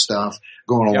 whatever stuff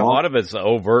going along. A lot of it's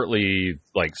overtly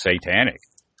like satanic.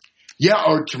 Yeah,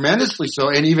 or tremendously so.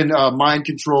 And even, mind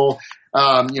control,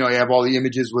 you have all the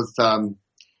images with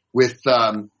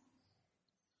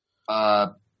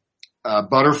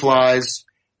butterflies,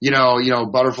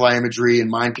 butterfly imagery and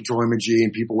mind control imagery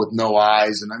and people with no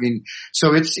eyes. And I mean,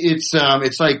 so it's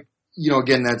like,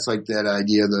 again, that's like that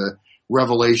idea, the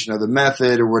revelation of the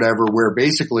method or whatever, where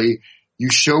basically you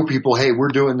show people, hey, we're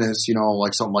doing this,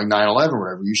 like something like 9/11 or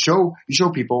whatever. You show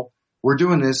people we're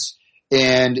doing this,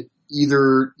 and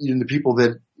either, the people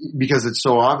that, because it's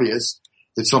so obvious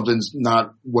that something's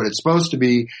not what it's supposed to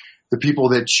be, the people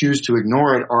that choose to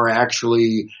ignore it are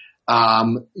actually,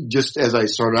 just as I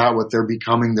started out with, they're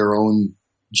becoming their own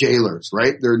jailers,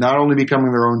 right? They're not only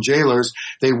becoming their own jailers,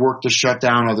 they work to shut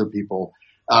down other people.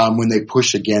 When they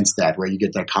push against that, right? You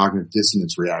get that cognitive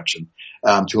dissonance reaction,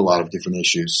 to a lot of different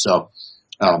issues. So,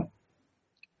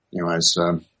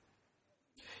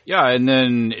 yeah, and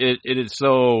then it is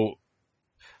so,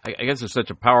 I guess it's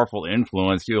such a powerful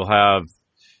influence. You'll run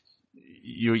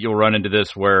into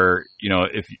this where,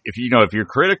 if you're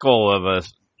critical of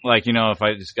us, like, if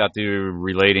I just got through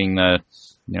relating this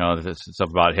stuff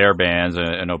about hair bands, and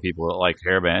I know people that like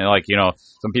hair bands, like,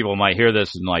 some people might hear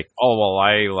this and like, oh, well,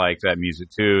 I like that music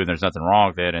too, and there's nothing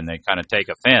wrong with it, and they kind of take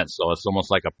offense. So it's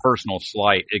almost like a personal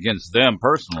slight against them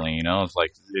personally, it's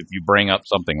like if you bring up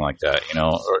something like that,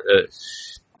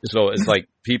 so it's like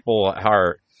people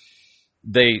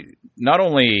they not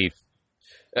only,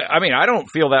 I mean, I don't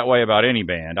feel that way about any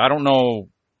band. I don't know.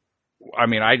 I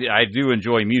mean, I do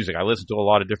enjoy music. I listen to a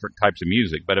lot of different types of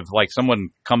music, but if like someone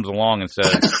comes along and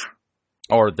says,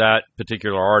 or that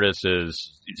particular artist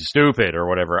is stupid or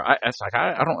whatever, it's like,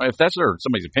 I don't, if that's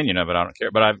somebody's opinion of it, I don't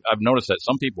care. But I've noticed that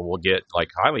some people will get like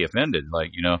highly offended.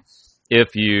 Like,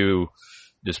 if you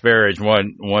disparage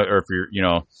one, or if you're,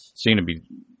 seen to be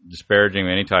disparaging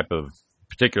any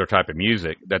particular type of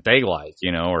music that they like,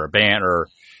 or a band or,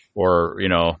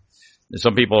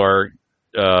 some people are,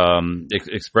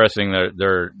 expressing that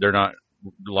they're not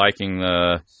liking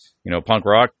the, punk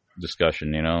rock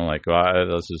discussion, like,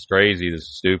 this is crazy, this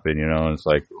is stupid, and it's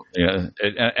like,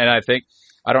 and I think,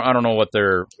 I don't know what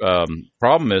their,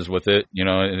 problem is with it,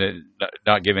 and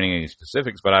not giving any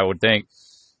specifics, but I would think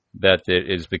that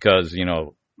it is because,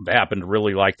 they happen to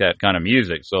really like that kind of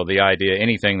music. So the idea,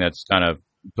 anything that's kind of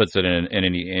puts it in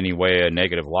any way a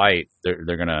negative light,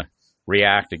 they're going to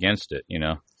react against it,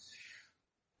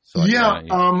 So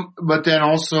but then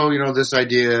also, this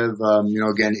idea of,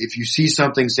 again, if you see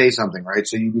something, say something, right?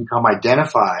 So you become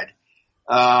identified,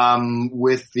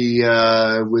 with the,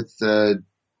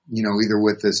 either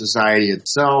with the society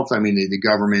itself, I mean, the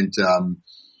government,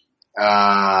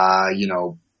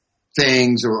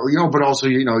 things or, but also,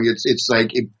 it's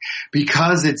like,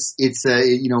 because it's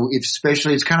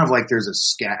especially, it's kind of like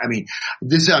there's I mean,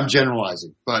 I'm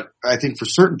generalizing, but I think for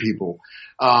certain people,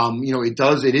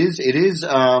 it is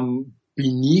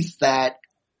beneath that.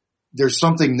 There's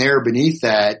something there beneath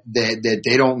that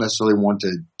they don't necessarily want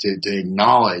to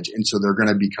acknowledge. And so they're going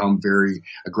to become very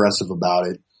aggressive about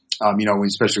it.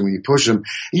 Especially when you push them,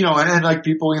 and like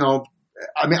people,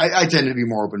 I mean, I tend to be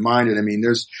more open-minded. I mean,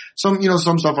 there's some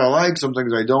stuff I like, some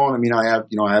things I don't. I mean, I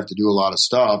have to do a lot of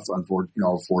stuff,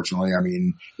 fortunately. I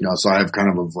mean, so I have kind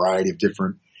of a variety of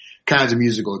different kinds of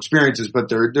musical experiences, but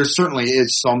there certainly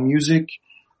is some music,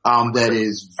 that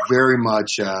is very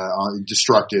much,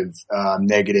 destructive,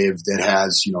 negative,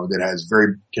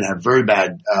 that can have very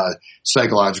bad,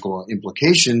 psychological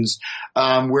implications,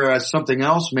 whereas something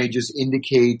else may just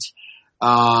indicate,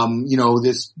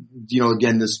 this,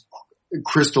 again, this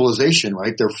crystallization,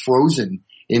 right? They're frozen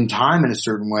in time in a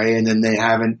certain way, and then they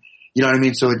haven't, you know what I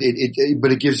mean? So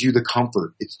but it gives you the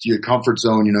comfort. It's your comfort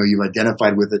zone, you've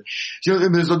identified with it. So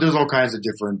there's all kinds of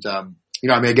different, I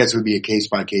mean, I guess it would be a case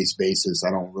by case basis.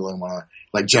 I don't really want to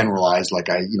like generalize, like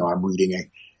I'm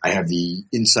reading I have the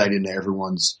insight into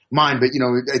everyone's mind, but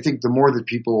I think the more that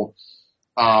people,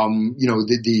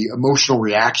 the emotional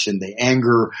reaction, the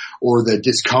anger or the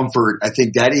discomfort, I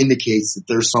think that indicates that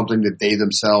there's something that they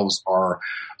themselves are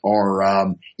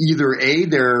either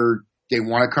they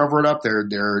want to cover it up,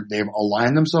 they've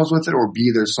aligned themselves with it, or B,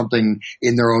 there's something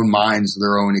in their own minds,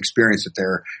 their own experience that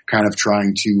they're kind of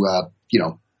trying to,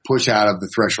 push out of the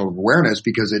threshold of awareness,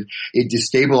 because it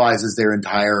destabilizes their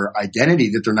entire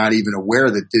identity, that they're not even aware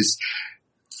that this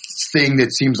thing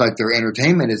that seems like their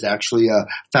entertainment is actually a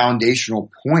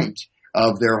foundational point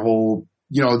of their whole,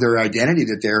 their identity,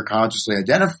 that they're consciously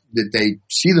that they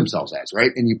see themselves as,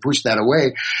 right? And you push that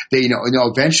away, they,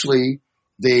 eventually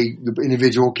the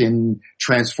individual can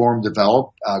transform,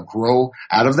 develop, grow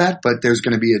out of that, but there's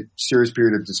going to be a serious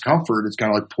period of discomfort. It's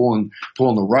kind of like pulling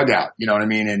the rug out, you know what I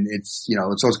mean? And it's,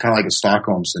 so it's kind of like a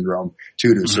Stockholm syndrome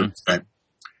too, to a certain extent.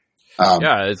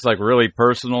 Yeah, it's like really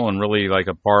personal and really like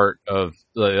a part of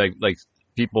like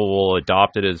people will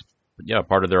adopt it as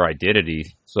part of their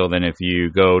identity. So then if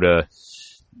you go to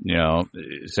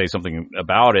say something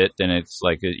about it, then it's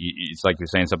like you're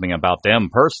saying something about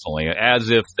them personally, as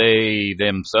if they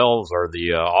themselves are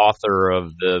the author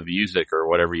of the music or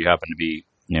whatever you happen to be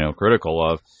critical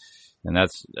of. And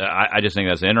that's I just think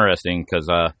that's interesting because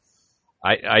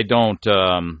I don't.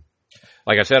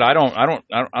 Like I said, I don't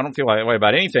feel that way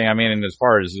about anything. I mean, as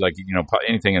far as like,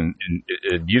 anything in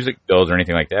music goes or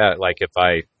anything like that, like if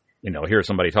I, hear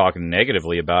somebody talking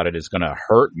negatively about it, it's going to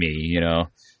hurt me, it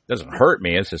doesn't hurt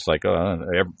me. It's just like,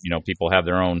 people have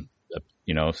their own,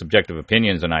 subjective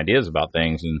opinions and ideas about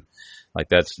things. And like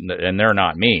and they're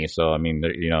not me. So, I mean,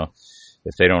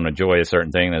 if they don't enjoy a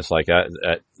certain thing, that's like,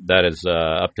 that is,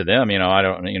 up to them, I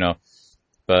don't,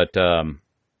 but,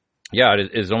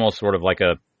 it is almost sort of like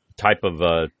a type of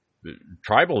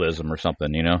tribalism or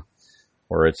something,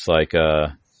 where it's like you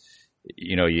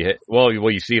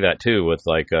see that too with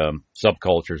like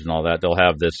subcultures and all that. They'll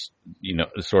have this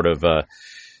sort of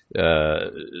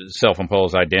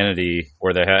self-imposed identity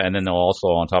where they have, and then they'll also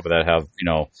on top of that have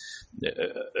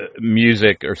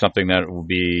music or something that will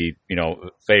be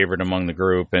favored among the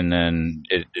group, and then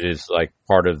it is like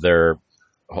part of their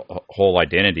whole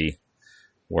identity,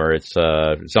 where it's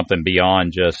something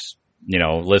beyond just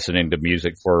listening to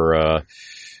music for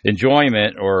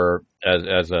enjoyment or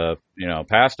as a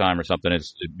pastime or something.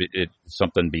 It's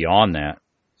something beyond that.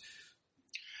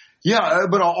 Yeah,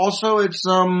 but also it's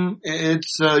a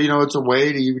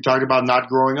way to, you talked about not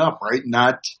growing up, right?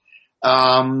 Not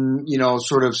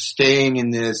sort of staying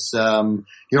in this people,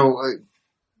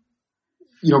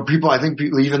 I think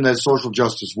people, even the social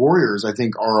justice warriors, I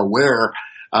think are aware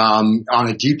on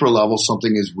a deeper level,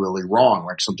 something is really wrong.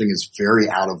 Like something is very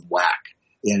out of whack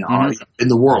in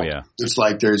the world. Oh, yeah. It's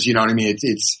like there's, what I mean?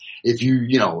 It's if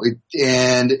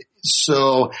and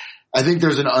so I think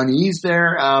there's an unease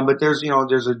there. But there's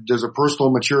a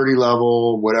personal maturity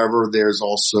level, whatever. There's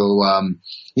also,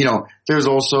 there's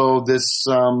also this,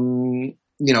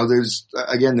 there's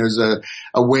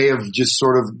a way of just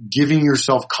sort of giving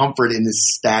yourself comfort in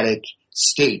this static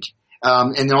state.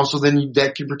 And then also then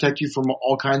that can protect you from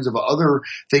all kinds of other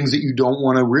things that you don't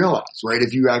want to realize, right?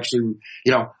 If you actually,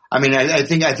 I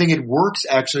think it works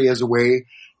actually as a way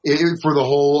for the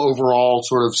whole overall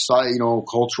sort of,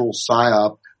 cultural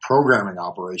psyop programming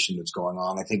operation that's going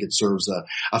on. I think it serves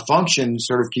a function,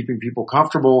 sort of keeping people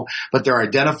comfortable, but they're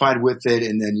identified with it,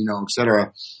 and then, et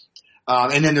cetera.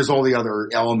 And then there's all the other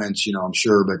elements, I'm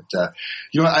sure, but,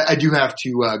 I do have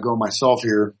to, go myself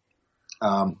here.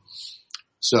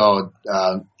 So,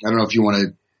 I don't know if you want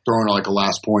to throw in like a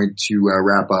last point to,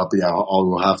 wrap up. Yeah,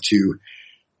 we'll have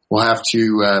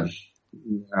to,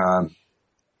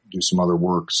 do some other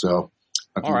work. So.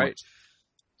 All right.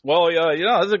 Well,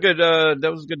 that was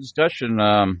a good discussion.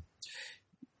 Can't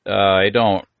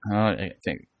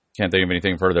think of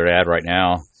anything further to add right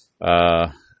now.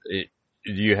 Do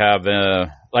you have,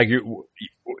 like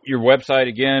your website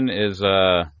again is,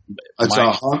 it's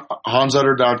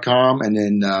hansutter.com, and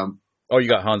then, you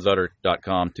got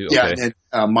hansutter.com too. Yeah, okay.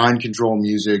 And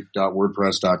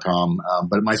mindcontrolmusic.wordpress.com.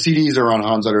 But my CDs are on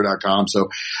hansutter.com. So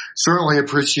certainly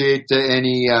appreciate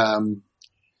any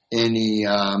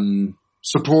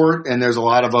support. And there's a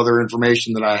lot of other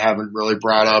information that I haven't really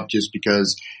brought up just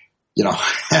because,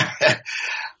 I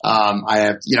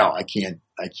have, I can't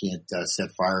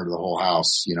set fire to the whole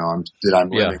house, I'm living.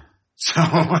 Yeah.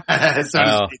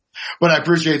 So, but I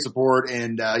appreciate support,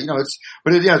 and it's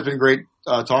been great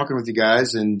talking with you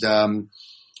guys, and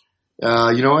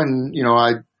I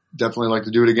definitely like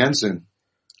to do it again soon.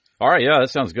 All right, yeah,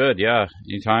 that sounds good. Yeah,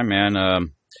 anytime, man.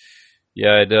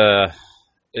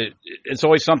 It's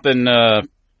always something that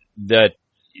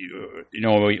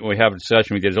we have a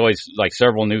session. There's always like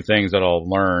several new things that I'll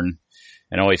learn,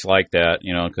 and I always like that,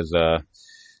 because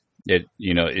it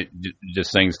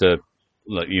just things to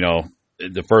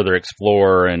to further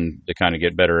explore and to kind of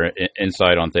get better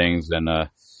insight on things. And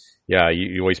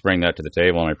you always bring that to the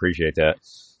table, and I appreciate that.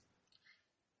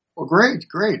 Well, great.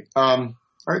 All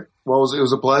right. Well, it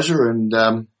was a pleasure, and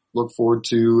look forward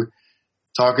to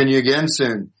talking to you again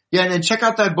soon. Yeah, and then check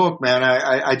out that book, man.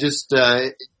 I just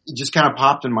it just kind of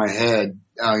popped in my head,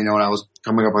 when I was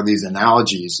coming up with these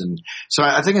analogies, and so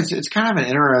I think it's kind of an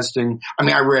interesting. I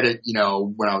mean, I read it,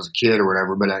 when I was a kid or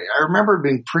whatever, but I remember it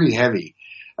being pretty heavy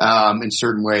in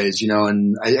certain ways,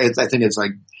 and I think it's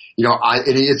like,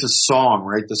 it's a song,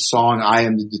 right? The song, I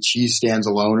am the cheese stands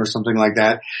alone or something like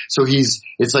that. So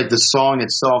it's like the song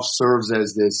itself serves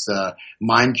as this,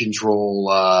 mind control,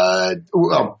 check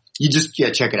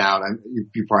it out.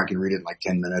 You probably can read it in like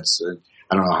 10 minutes.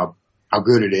 I don't know how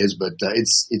good it is, but,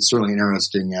 it's certainly an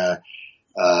interesting,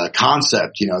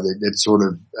 concept, that sort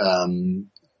of,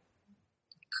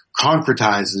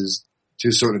 concretizes to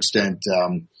a certain extent,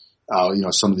 some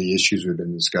of the issues we've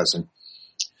been discussing.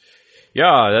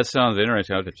 Yeah, that sounds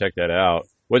interesting. I have to check that out.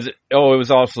 Was it? Oh, it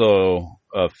was also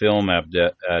a film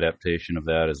adaptation of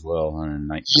that as well in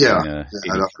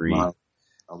 1983.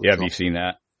 Yeah, have you seen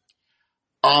that?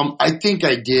 I think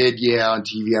I did. Yeah, on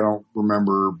TV. I don't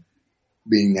remember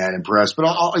being that impressed, but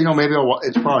maybe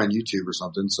it's probably on YouTube or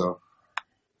something. So.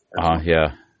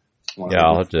 Yeah.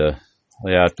 I'll have to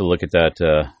look at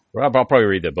that. I'll probably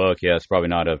read the book. Yeah, it's probably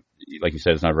not like you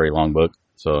said, it's not a very long book,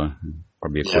 so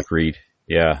probably a quick read.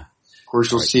 Yeah. Of course,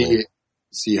 you'll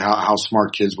see how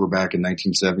smart kids were back in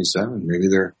 1977. Maybe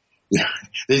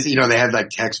they had like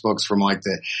textbooks from like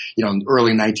the,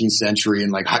 early 19th century,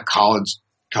 and like college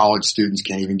students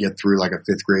can't even get through like a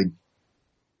 5th grade.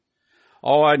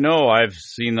 Oh, I know. I've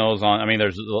seen those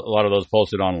there's a lot of those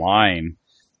posted online,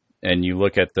 and you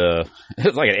look at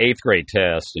it's like an 8th grade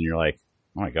test, and you're like,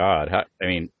 oh my God.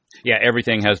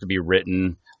 Everything has to be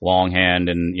written longhand,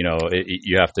 and,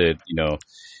 you have to,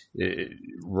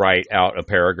 write out a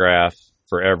paragraph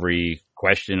for every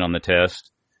question on the test.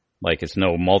 Like it's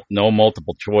no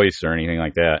multiple choice or anything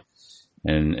like that.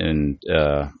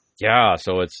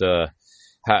 So it's,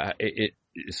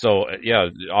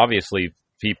 obviously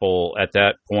people at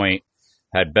that point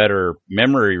had better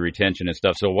memory retention and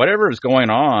stuff. So whatever is going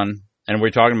on, and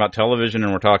we're talking about television,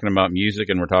 and we're talking about music,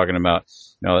 and we're talking about,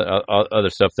 other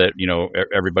stuff that,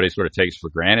 everybody sort of takes for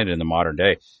granted in the modern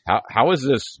day. How is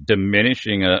this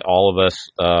diminishing all of us,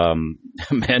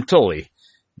 mentally,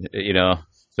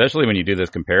 especially when you do those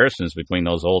comparisons between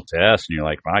those old tests, and you're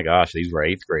like, my gosh, these were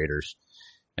 8th graders.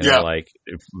 And they're like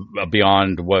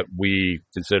beyond what we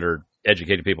consider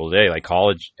educated people today, like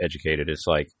college educated. It's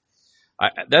like,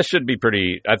 that should be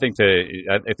pretty, I think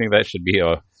that should be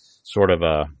a sort of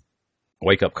a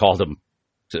wake up call to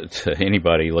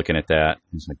anybody looking at that.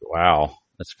 It's like, wow,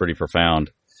 that's pretty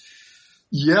profound.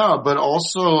 Yeah, but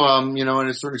also, in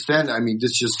a certain extent,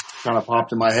 this just kind of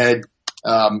popped in my head.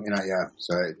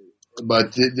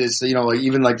 But this,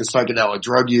 even like the psychedelic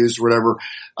drug use or whatever,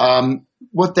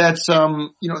 what that's,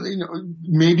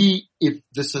 maybe if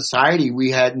the society,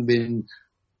 we hadn't been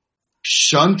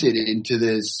shunted into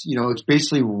this, it's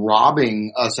basically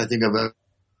robbing us, I think,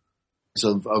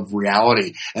 of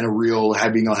reality and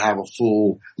having to have a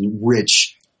full,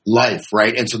 rich life,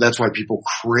 right? And so that's why people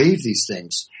crave these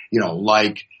things,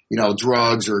 like,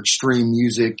 drugs or extreme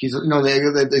music.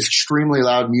 The extremely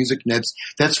loud music, and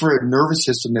that's for a nervous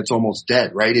system that's almost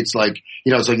dead, right? It's like,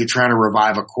 it's like you're trying to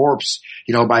revive a corpse,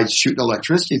 by shooting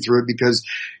electricity through it, because,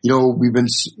 we've been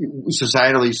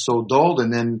societally so dulled.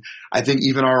 And then I think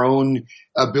even our own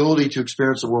ability to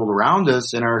experience the world around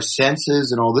us and our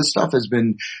senses and all this stuff has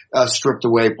been stripped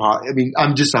away.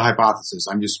 I'm just a hypothesis.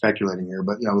 I'm just speculating here,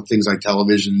 but with things like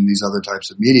television and these other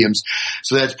types of mediums.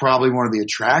 So that's probably one of the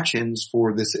attractions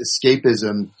for this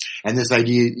escapism and this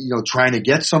idea, trying to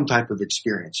get some type of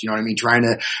experience, trying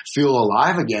to feel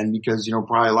alive again, because,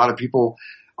 probably a lot of people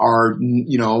are,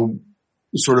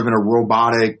 sort of in a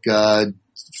robotic,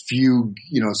 fugue,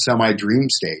 semi-dream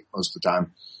state most of the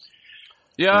time.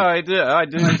 Yeah, I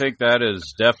do think that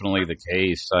is definitely the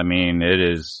case. It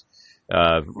is,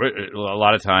 a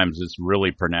lot of times it's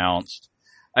really pronounced.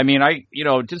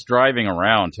 Just driving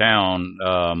around town,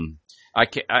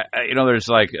 there's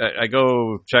like, I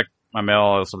go check my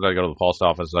mail. Sometimes I go to the post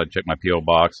office. I check my P.O.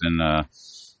 box, and I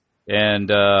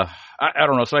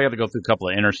don't know. So I have to go through a couple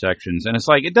of intersections, and it's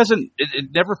like, it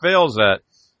never fails that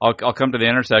I'll come to the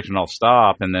intersection, I'll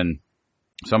stop, and then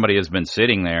somebody has been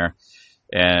sitting there,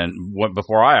 and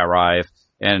before I arrive,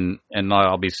 and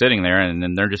I'll be sitting there, and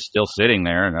then they're just still sitting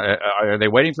there. And are they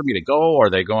waiting for me to go? Or are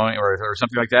they going, or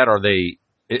something like that?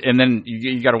 And then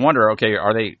you got to wonder, okay,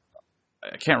 are they?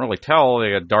 I can't really tell.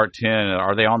 They got dark tin.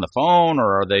 Are they on the phone,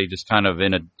 or are they just kind of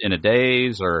in a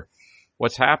daze, or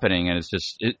what's happening? And it's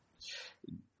just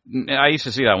I used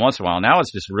to see that once in a while. Now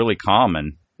it's just really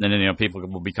common. And then, people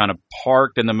will be kind of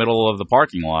parked in the middle of the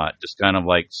parking lot, just kind of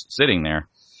like sitting there.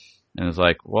 And it's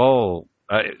like, well,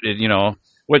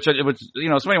 which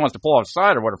somebody wants to pull off the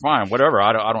side or whatever, fine, whatever.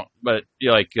 I don't, but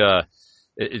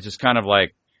it's just kind of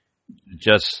like,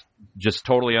 just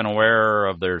totally unaware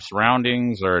of their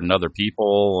surroundings or other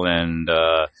people. And,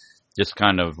 just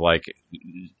kind of like,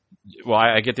 well,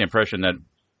 I get the impression that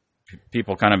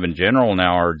people kind of in general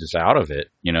now are just out of it,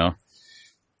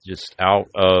 just out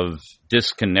of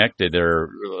disconnected or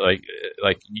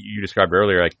like you described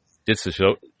earlier, like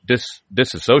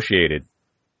disassociated,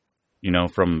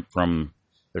 from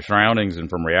their surroundings and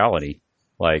from reality.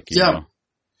 Like, you know.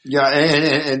 Yeah.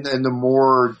 And the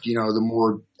more,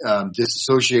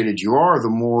 disassociated you are, the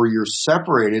more you're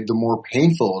separated, the more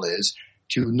painful it is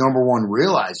to, number one,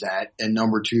 realize that, and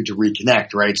number two, to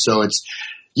reconnect, right? So it's,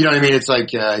 you know what I mean? It's like,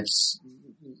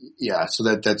 so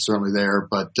that's certainly there.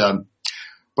 But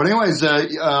anyways, I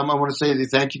want to say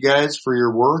thank you guys for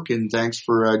your work, and thanks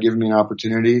for giving me an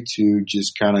opportunity to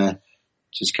just kind of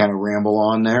ramble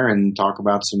on there and talk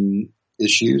about some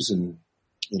issues, and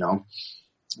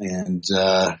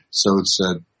so it's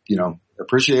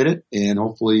appreciate it, and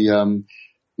hopefully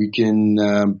we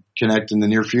can connect in the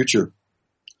near future.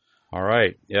 All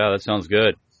right, yeah, that sounds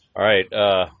good. All right,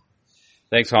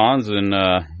 thanks, Hans, and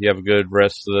you have a good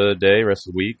rest of the day, rest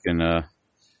of the week, and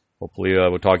hopefully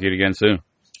we'll talk to you again soon.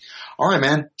 All right,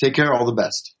 man. Take care. All the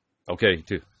best. Okay, you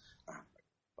too.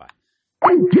 Bye.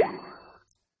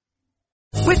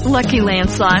 With Lucky Land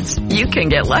Slots, you can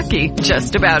get lucky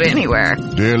just about anywhere.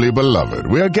 Dearly beloved,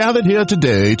 we are gathered here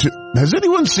today to... Has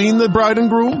anyone seen the bride and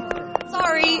groom?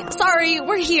 Sorry,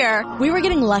 we're here. We were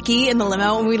getting lucky in the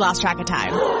limo and we lost track of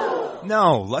time.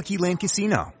 No, Lucky Land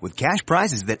Casino, with cash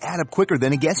prizes that add up quicker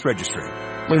than a guest registry.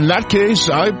 In that case,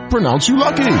 I pronounce you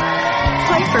lucky.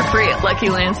 Play for free at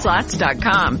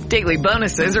LuckyLandSlots.com. Daily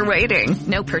bonuses are waiting.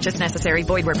 No purchase necessary.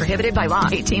 Void where prohibited by law.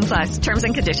 18+. Terms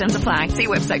and conditions apply. See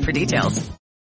website for details.